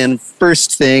run in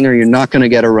first thing or you're not going to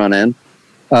get a run in.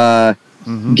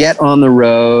 Get on the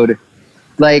road.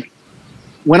 Like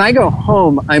when I go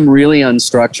home, I'm really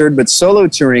unstructured, but solo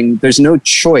touring, there's no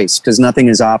choice because nothing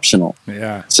is optional.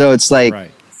 Yeah. So it's like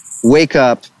wake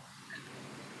up,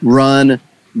 run,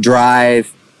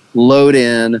 drive, load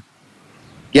in,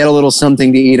 get a little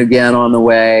something to eat again on the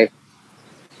way.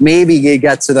 Maybe you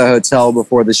get to the hotel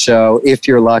before the show if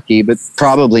you're lucky, but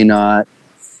probably not.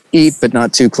 Eat, but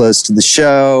not too close to the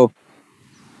show.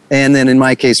 And then in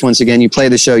my case, once again, you play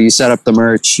the show, you set up the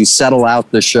merch, you settle out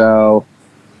the show,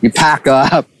 you pack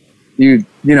up, you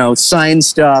sign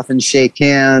stuff and shake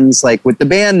hands. Like with the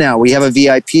band now, we have a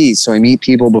VIP, so I meet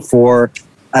people before.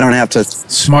 I don't have to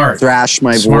thrash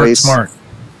my voice. Smart.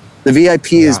 The VIP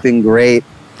has been great.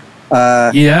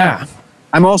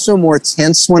 I'm also more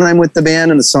tense when I'm with the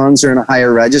band and the songs are in a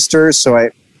higher register, so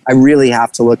I really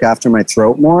have to look after my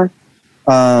throat more.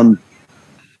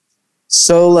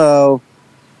 Solo,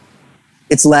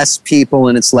 it's less people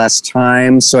and it's less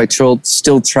time, so I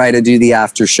still try to do the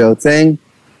after show thing,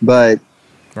 but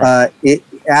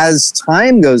as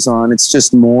time goes on, it's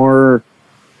just more.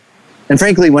 And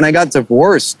frankly, when I got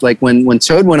divorced, like when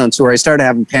Toad went on tour, I started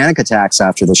having panic attacks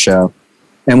after the show,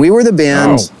 and we were the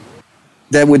band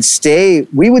that would stay.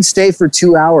 We would stay for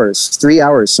 2 hours, 3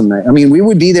 hours some night. I mean, we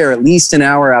would be there at least an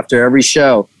hour after every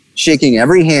show, shaking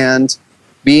every hand,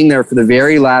 being there for the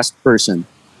very last person.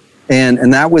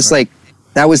 And that was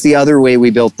that was the other way we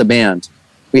built the band.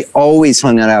 We always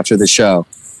hung out after the show,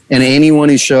 and anyone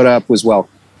who showed up was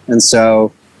welcome. And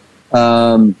so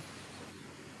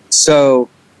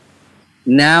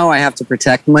now I have to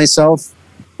protect myself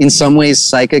in some ways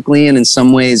psychically and in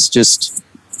some ways just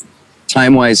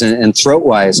time-wise and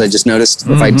throat-wise. I just noticed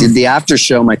if I did the after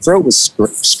show, my throat was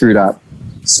screwed up.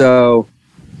 So,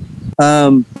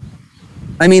 I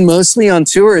mean, mostly on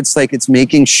tour, it's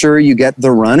making sure you get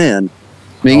the run in,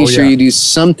 making sure you do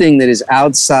something that is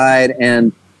outside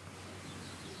and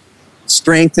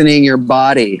strengthening your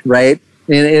body, right?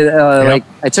 And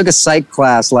I took a psych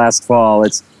class last fall.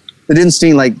 It didn't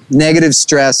seem like negative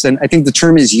stress, and I think the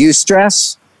term is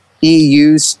eustress,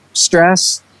 EU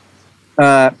stress.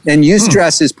 And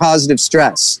eustress is positive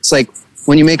stress. It's like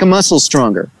when you make a muscle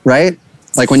stronger, right?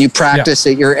 Like when you practice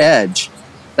at your edge.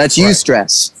 That's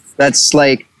eustress. That's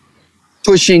like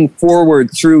pushing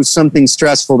forward through something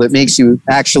stressful that makes you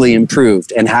actually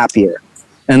improved and happier.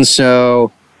 And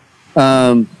so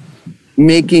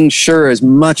making sure as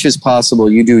much as possible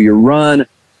you do your run,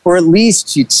 or at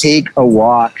least you take a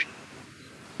walk.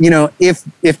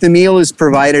 If the meal is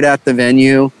provided at the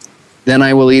venue, then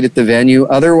I will eat at the venue.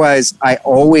 Otherwise, I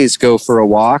always go for a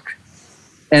walk.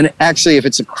 And actually, if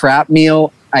it's a crap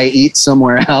meal, I eat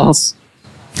somewhere else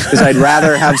because I'd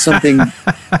rather have something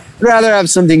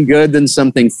good than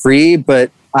something free. But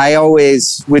I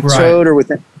always, with Toad or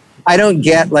with, I don't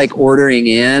get like ordering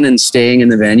in and staying in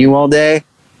the venue all day.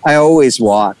 I always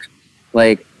walk.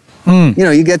 Like,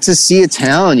 you get to see a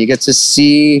town. You get to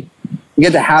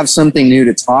have something new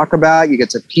to talk about. You get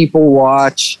to people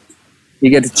watch. You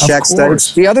get to check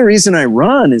stuff. The other reason I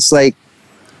run is like,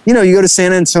 you go to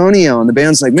San Antonio and the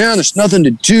band's like, man, there's nothing to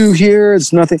do here.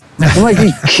 It's nothing. I'm like, are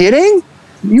you kidding?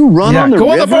 You run on the river?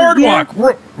 Go on the boardwalk.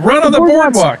 Run on the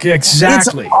boardwalk.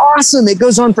 Exactly. It's awesome. It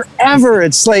goes on forever.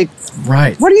 It's like,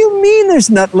 what do you mean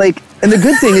there's not like, and the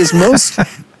good thing is most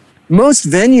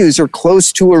venues are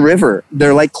close to a river.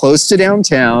 They're like close to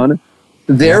downtown.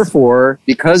 Therefore,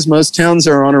 because most towns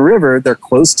are on a river, they're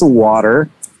close to water.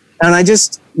 And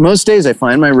most days I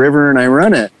find my river and I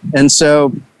run it. And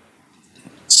so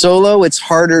solo, it's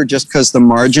harder just because the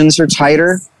margins are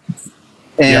tighter.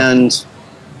 And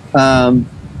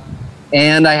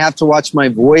and I have to watch my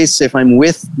voice. If I'm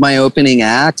with my opening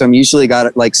act, I'm usually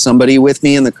got like somebody with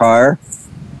me in the car.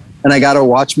 And I got to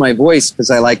watch my voice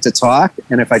because I like to talk.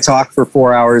 And if I talk for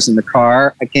 4 hours in the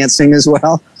car, I can't sing as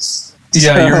well.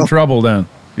 Yeah, you're in trouble then.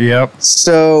 Yep.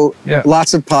 So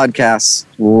lots of podcasts.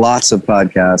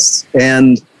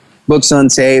 And books on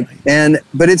tape.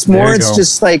 But it's more, it's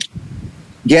just like,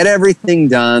 get everything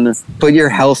done, put your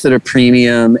health at a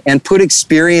premium, and put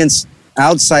experience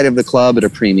outside of the club at a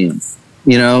premium.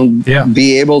 You know,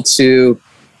 be able to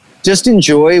just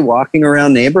enjoy walking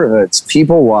around neighborhoods,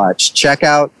 people watch, check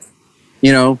out,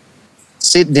 you know,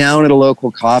 sit down at a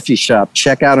local coffee shop,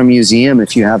 check out a museum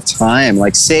if you have time.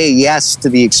 Like, say yes to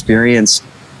the experience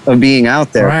of being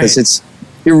out there, because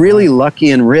you're really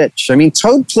lucky and rich. I mean,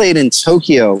 Toad played in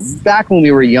Tokyo back when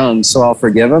we were young, so I'll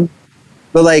forgive him.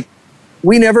 But like,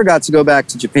 we never got to go back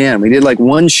to Japan. We did like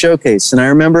one showcase, and I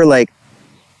remember like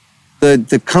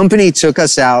the company took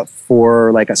us out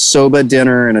for like a soba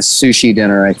dinner and a sushi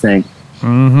dinner, I think.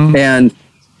 Mm-hmm. And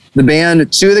the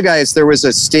band, two of the guys, there was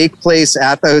a steak place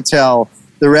at the hotel.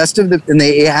 The rest of and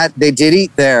they did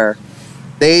eat there.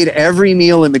 They ate every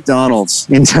meal at McDonald's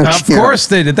in Tokyo. Of course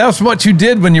they did. That's what you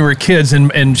did when you were kids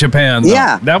in Japan, though.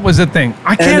 Yeah. That was the thing.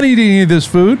 I can't eat any of this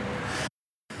food.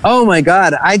 Oh my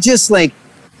God. I just like,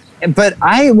 but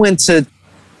I went to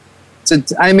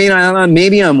I mean, I don't know,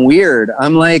 maybe I'm weird.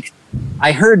 I'm like,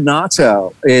 I heard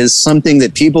natto is something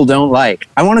that people don't like.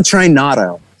 I want to try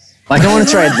natto. Like, I want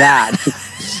to try that.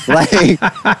 Like,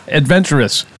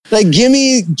 adventurous. Like, give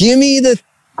me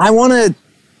I want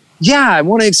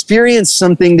to experience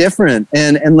something different.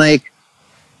 And like,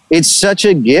 it's such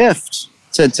a gift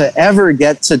to ever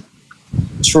get to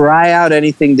try out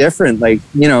anything different. Like,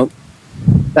 you know,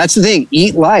 that's the thing.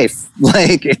 Eat life,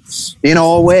 like, in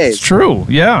all ways. It's true.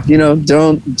 Yeah. You know,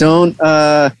 don't.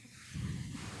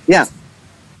 Yeah.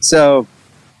 So.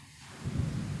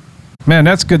 Man,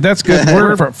 that's good. That's good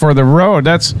word for the road.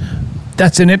 That's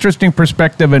an interesting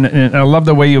perspective, and I love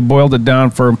the way you boiled it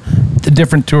down for the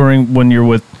different touring when you're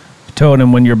with Toad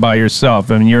and when you're by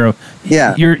yourself. I mean,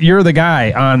 you're the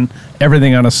guy on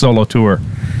everything on a solo tour.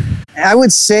 I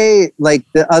would say, like,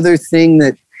 the other thing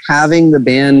that having the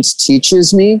band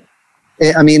teaches me,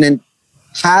 I mean, and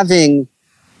having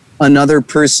another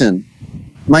person,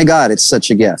 my God, it's such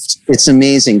a gift. It's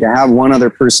amazing to have one other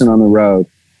person on the road.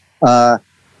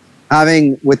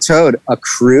 Having with Toad a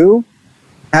crew,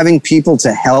 having people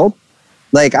to help.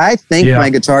 Like, I thank my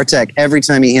guitar tech every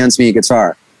time he hands me a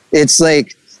guitar. It's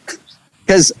like,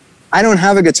 because I don't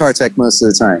have a guitar tech most of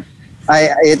the time. I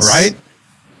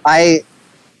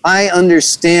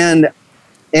understand,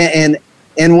 and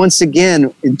once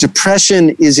again,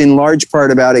 depression is in large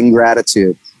part about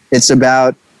ingratitude. It's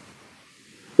about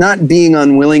not being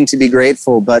unwilling to be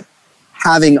grateful, but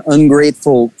having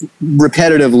ungrateful,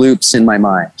 repetitive loops in my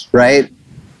mind, right?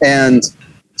 And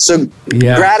so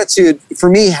gratitude, for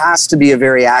me, has to be a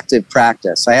very active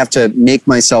practice. I have to make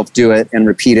myself do it and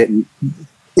repeat it.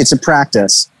 It's a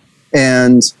practice.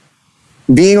 And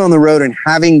being on the road and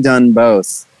having done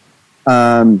both,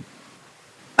 I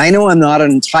know I'm not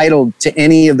entitled to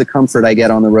any of the comfort I get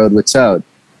on the road with Toad.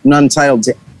 I'm not entitled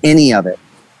to any of it.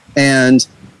 And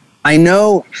I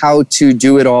know how to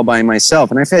do it all by myself.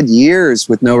 And I've had years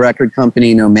with no record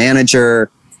company, no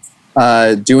manager,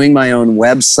 doing my own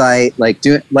website, like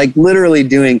literally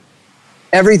doing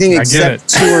everything except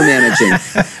tour managing.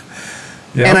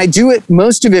 Yep. And I do it,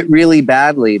 most of it really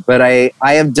badly, but I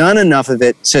have done enough of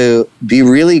it to be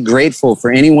really grateful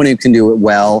for anyone who can do it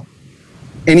well.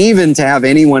 And even to have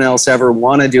anyone else ever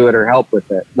want to do it or help with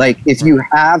it. Like, if you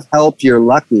have help, you're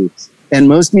lucky. And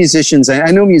most musicians,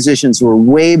 I know musicians who are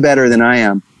way better than I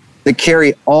am, that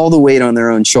carry all the weight on their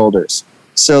own shoulders.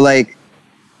 So like,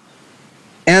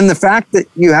 and the fact that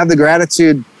you have the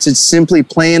gratitude to simply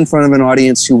play in front of an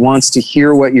audience who wants to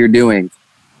hear what you're doing.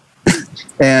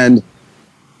 And,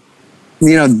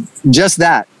 you know, just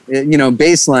that, you know,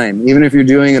 bass line, even if you're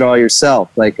doing it all yourself.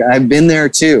 Like, I've been there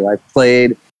too. I've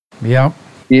played,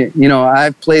 you know,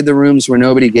 I've played the rooms where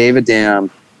nobody gave a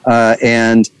damn.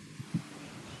 And,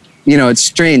 you know, it's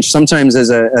strange. Sometimes as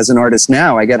an artist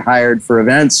now, I get hired for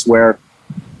events where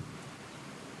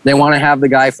they want to have the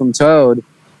guy from Toad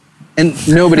and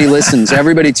nobody listens.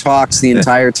 Everybody talks the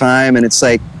entire time. And it's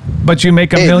like, but you make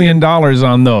 $1 million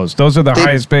on those. Those are the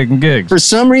highest paying gigs. For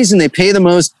some reason, they pay the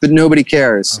most, but nobody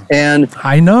cares. And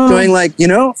I know. Going like, you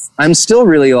know, I'm still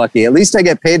really lucky. At least I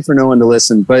get paid for no one to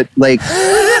listen. But like,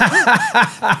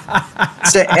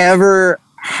 to ever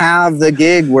have the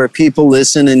gig where people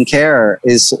listen and care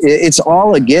it's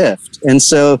all a gift. And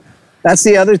so that's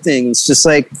the other thing. It's just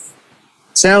like,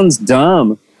 sounds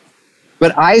dumb,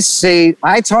 but I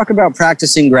talk about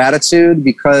practicing gratitude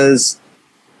because,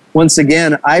 once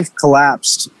again, I've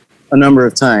collapsed a number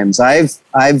of times. I've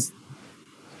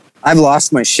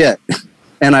lost my shit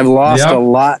and I've lost a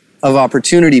lot of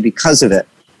opportunity because of it.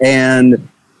 And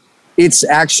it's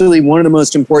actually one of the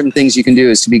most important things you can do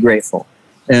is to be grateful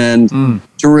and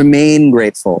to remain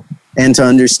grateful. and to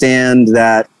understand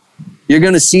that you're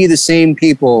going to see the same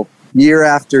people year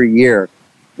after year,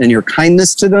 and your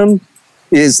kindness to them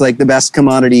is like the best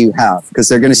commodity you have, because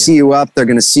they're going to see you up, they're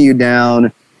going to see you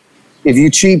down. If you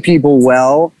treat people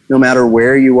well, no matter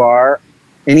where you are,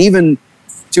 and even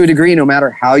to a degree, no matter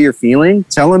how you're feeling,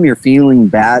 tell them you're feeling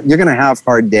bad. You're going to have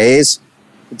hard days.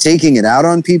 Taking it out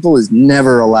on people is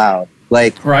never allowed.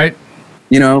 Like, right.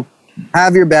 You know,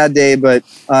 have your bad day, but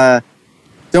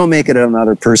don't make it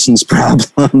another person's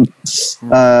problem.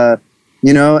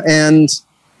 You know, and,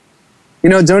 you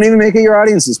know, don't even make it your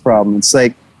audience's problem. It's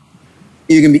like,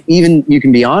 you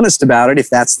can be honest about it if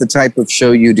that's the type of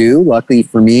show you do. Luckily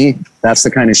for me, that's the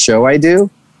kind of show I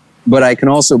do. But I can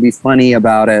also be funny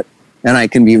about it, and I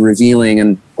can be revealing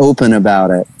and open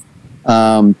about it.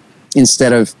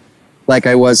 Instead of, like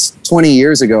I was 20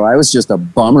 years ago, I was just a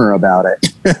bummer about it.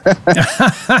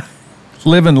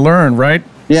 Live and learn, right?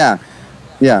 Yeah.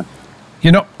 Yeah.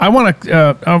 You know, I want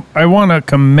to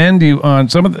commend you on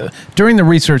some of the, during the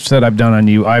research that I've done on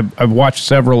you. I've watched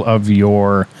several of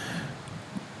your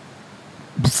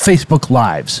Facebook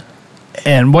Lives,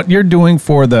 and what you're doing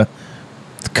for the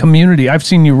community. I've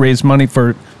seen you raise money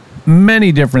for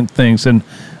many different things, and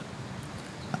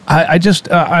I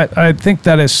think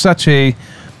that is such a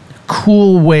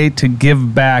cool way to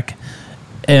give back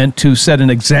and to set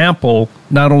an example,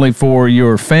 not only for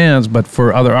your fans, but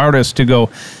for other artists to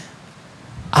go,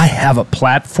 I have a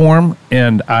platform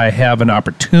and I have an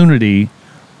opportunity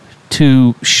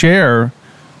to share,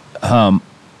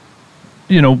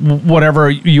 you know, whatever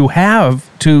you have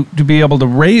to be able to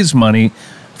raise money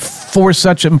for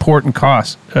such important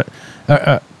causes,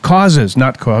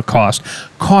 not cost,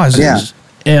 causes. Yeah.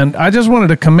 And I just wanted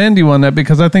to commend you on that,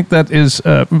 because I think that is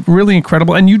really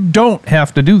incredible. And you don't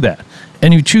have to do that,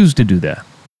 and you choose to do that.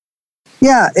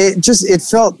 Yeah, it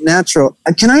felt natural.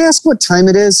 Can I ask what time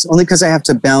it is? Only because I have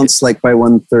to bounce like by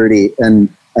 1:30,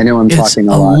 and I know I'm talking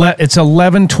a lot. It's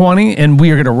 11:20, and we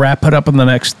are going to wrap it up in the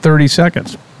next 30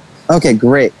 seconds. Okay,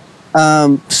 great.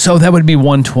 So that would be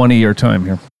 1:20 your time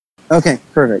here. Okay,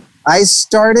 perfect. I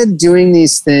started doing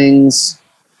these things.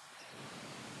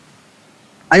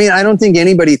 I mean, I don't think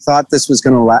anybody thought this was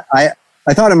going to last. I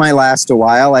thought it might last a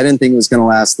while. I didn't think it was going to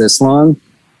last this long.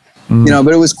 You know,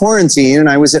 but it was quarantine, and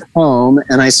I was at home,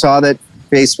 and I saw that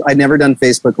I'd never done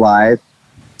Facebook Live.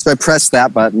 So I pressed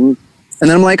that button, and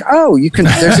then I'm like, oh,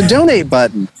 there's a donate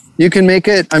button. You can make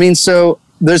it. I mean, so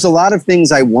there's a lot of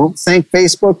things I won't thank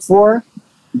Facebook for,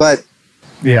 but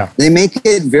yeah, they make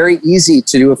it very easy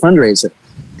to do a fundraiser.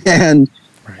 And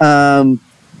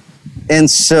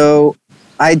so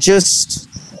I just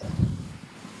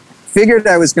figured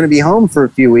I was going to be home for a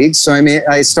few weeks. So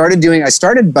I started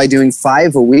by doing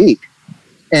 5 a week.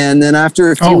 And then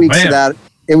after a few weeks of that,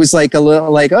 it was like a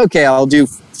little like, okay, I'll do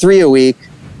 3 a week.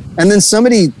 And then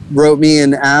somebody wrote me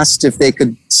and asked if they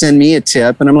could send me a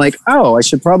tip. And I'm like, oh, I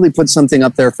should probably put something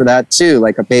up there for that too,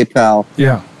 like a PayPal.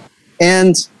 Yeah.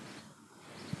 And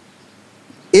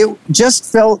it just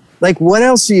felt like, what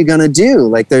else are you going to do?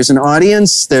 Like, there's an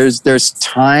audience, there's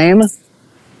time,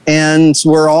 and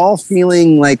we're all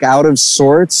feeling like out of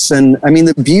sorts. And I mean,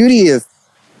 the beauty of,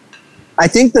 I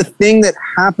think the thing that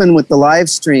happened with the live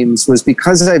streams was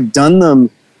because I've done them,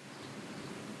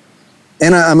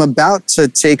 and I'm about to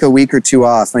take a week or 2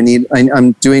 off.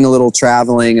 I'm doing a little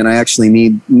traveling, and I actually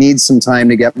need some time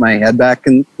to get my head back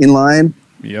in line.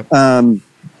 Yep. But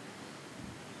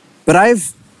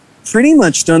I've pretty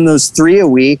much done those 3 a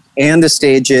week and to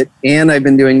stage it, and I've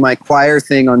been doing my choir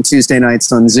thing on Tuesday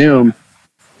nights on Zoom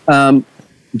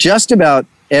just about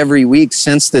every week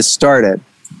since this started.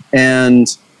 And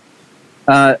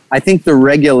I think the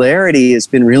regularity has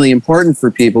been really important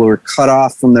for people who are cut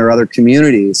off from their other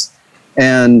communities.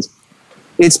 And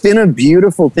it's been a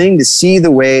beautiful thing to see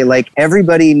the way, like,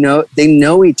 everybody they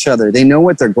know each other. They know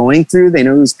what they're going through. They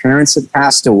know whose parents have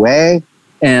passed away,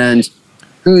 and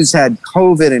who's had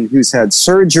COVID, and who's had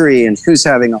surgery, and who's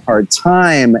having a hard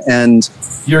time. And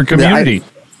your community.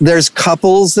 There's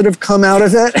couples that have come out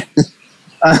of it.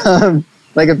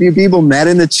 Like, a few people met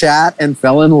in the chat and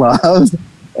fell in love,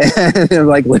 and they're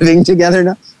like living together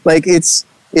now. Like, it's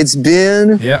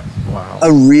been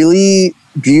a really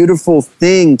beautiful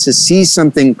thing to see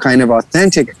something kind of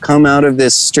authentic come out of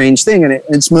this strange thing. And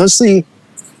it's mostly,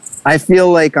 I feel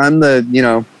like I'm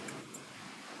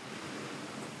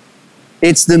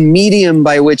it's the medium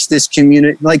by which this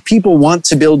community, like, people want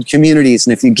to build communities,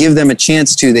 and if you give them a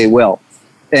chance to, they will.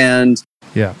 And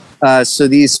so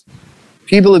these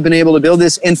people have been able to build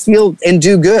this and feel and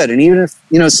do good. And even if,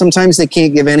 sometimes they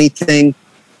can't give anything,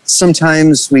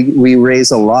 sometimes we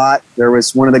raise a lot. There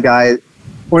was one of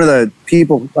the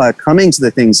people coming to the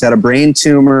things had a brain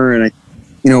tumor, and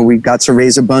we got to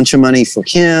raise a bunch of money for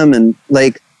him, and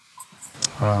like,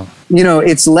 Wow.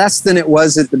 It's less than it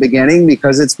was at the beginning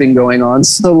because it's been going on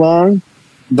so long,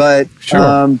 but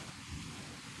Sure.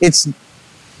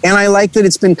 And I like that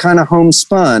it's been kind of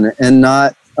homespun and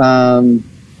not,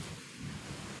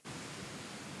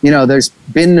 there's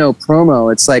been no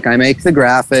promo. It's like I make the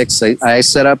graphics, I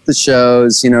set up the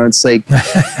shows, it's like,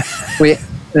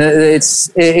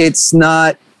 it's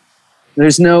not,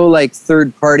 there's no like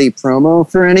third party promo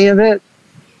for any of it.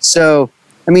 So,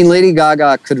 I mean, Lady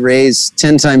Gaga could raise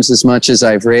 10 times as much as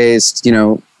I've raised,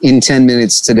 in 10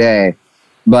 minutes today.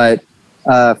 But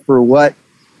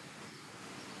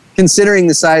considering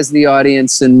the size of the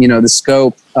audience and, the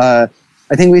scope, I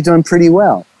think we've done pretty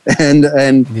well.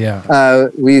 And Yeah.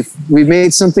 we've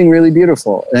made something really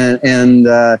beautiful. And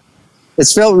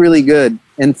it's felt really good.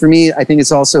 And for me, I think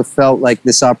it's also felt like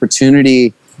this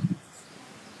opportunity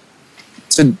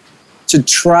to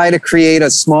try to create a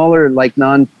smaller, like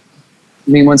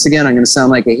once again, I'm going to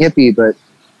sound like a hippie, but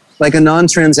like a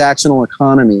non-transactional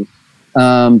economy,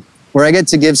 where I get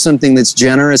to give something that's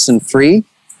generous and free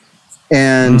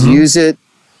and use it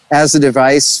as a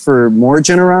device for more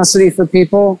generosity for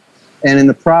people. And in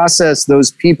the process,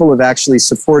 those people have actually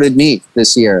supported me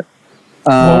this year.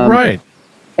 Well, right.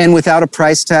 And without a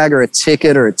price tag or a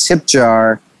ticket or a tip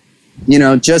jar,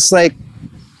 just like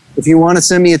if you want to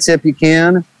send me a tip, you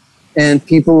can. And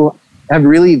people have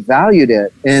really valued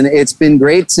it. And it's been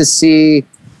great to see.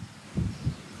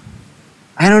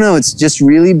 I don't know. It's just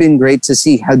really been great to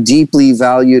see how deeply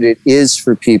valued it is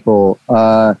for people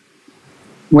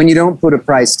when you don't put a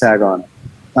price tag on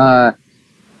it.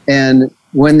 And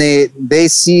when they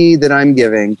see that I'm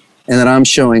giving and that I'm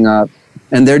showing up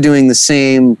and they're doing the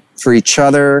same for each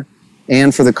other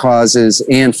and for the causes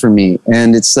and for me.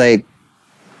 And it's like,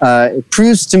 it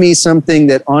proves to me something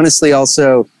that honestly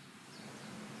also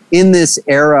in this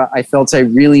era, I felt I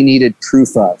really needed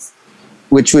proof of,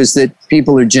 which was that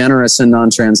people are generous and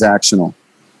non-transactional,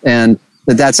 and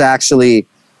that's actually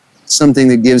something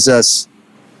that gives us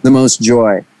the most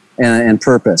joy and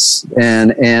purpose.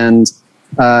 And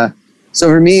so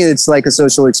for me, it's like a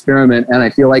social experiment, and I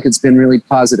feel like it's been really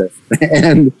positive.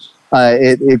 And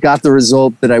it got the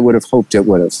result that I would have hoped it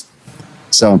would have.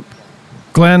 So,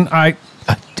 Glenn, I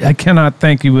cannot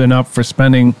thank you enough for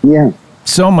spending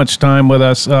so much time with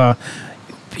us.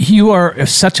 You are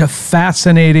such a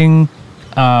fascinating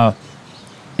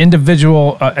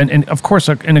individual, and of course,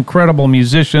 an incredible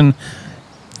musician.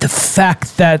 The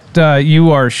fact that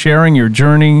you are sharing your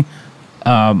journey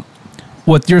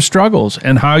with your struggles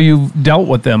and how you've dealt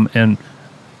with them, and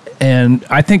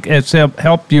I think it's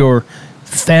helped your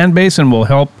fan base and will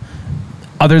help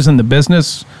others in the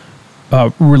business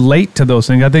relate to those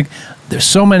things. I think there's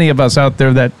so many of us out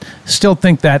there that still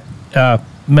think that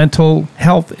mental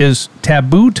health is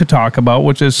taboo to talk about,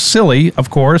 which is silly, of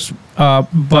course,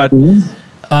 but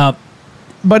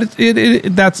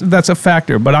that's a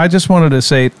factor. But I just wanted to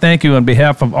say thank you on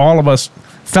behalf of all of us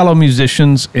fellow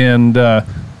musicians, and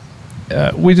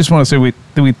we just want to say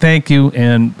we thank you,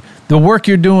 and the work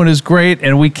you're doing is great,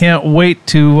 and we can't wait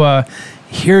to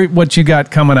hear what you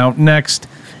got coming out next.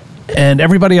 And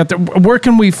everybody out there, where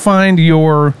can we find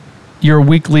your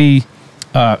weekly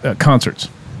concerts?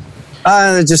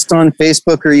 Just on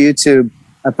Facebook or YouTube.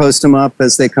 I post them up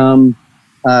as they come.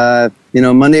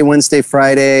 Monday, Wednesday,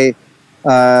 Friday,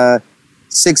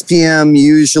 6 p.m.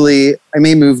 usually. I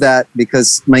may move that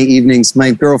because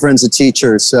my girlfriend's a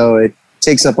teacher, so it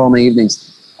takes up all my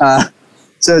evenings.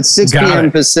 So it's 6 p.m.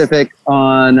 Pacific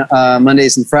on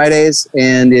Mondays and Fridays,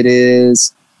 and it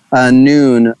is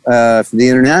noon for the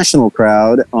international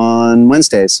crowd on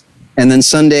Wednesdays. And then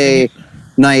Sunday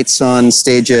nights on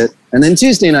Stage It, and then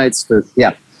Tuesday nights for,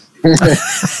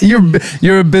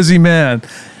 You're a busy man.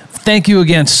 Thank you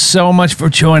again so much for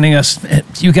joining us.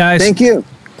 You guys. Thank you.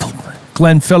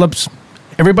 Glenn Phillips.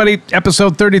 Everybody,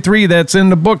 episode 33, that's in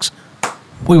the books.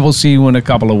 We will see you in a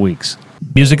couple of weeks.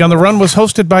 Music on the Run was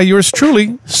hosted by yours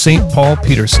truly, St. Paul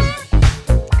Peterson.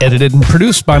 Edited and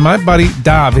produced by my buddy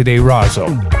Davide Razzo.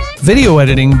 Video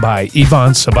editing by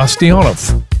Ivan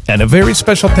Sebastianov. And a very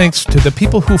special thanks to the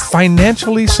people who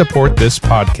financially support this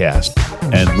podcast.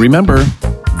 And remember,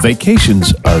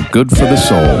 vacations are good for the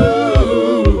soul.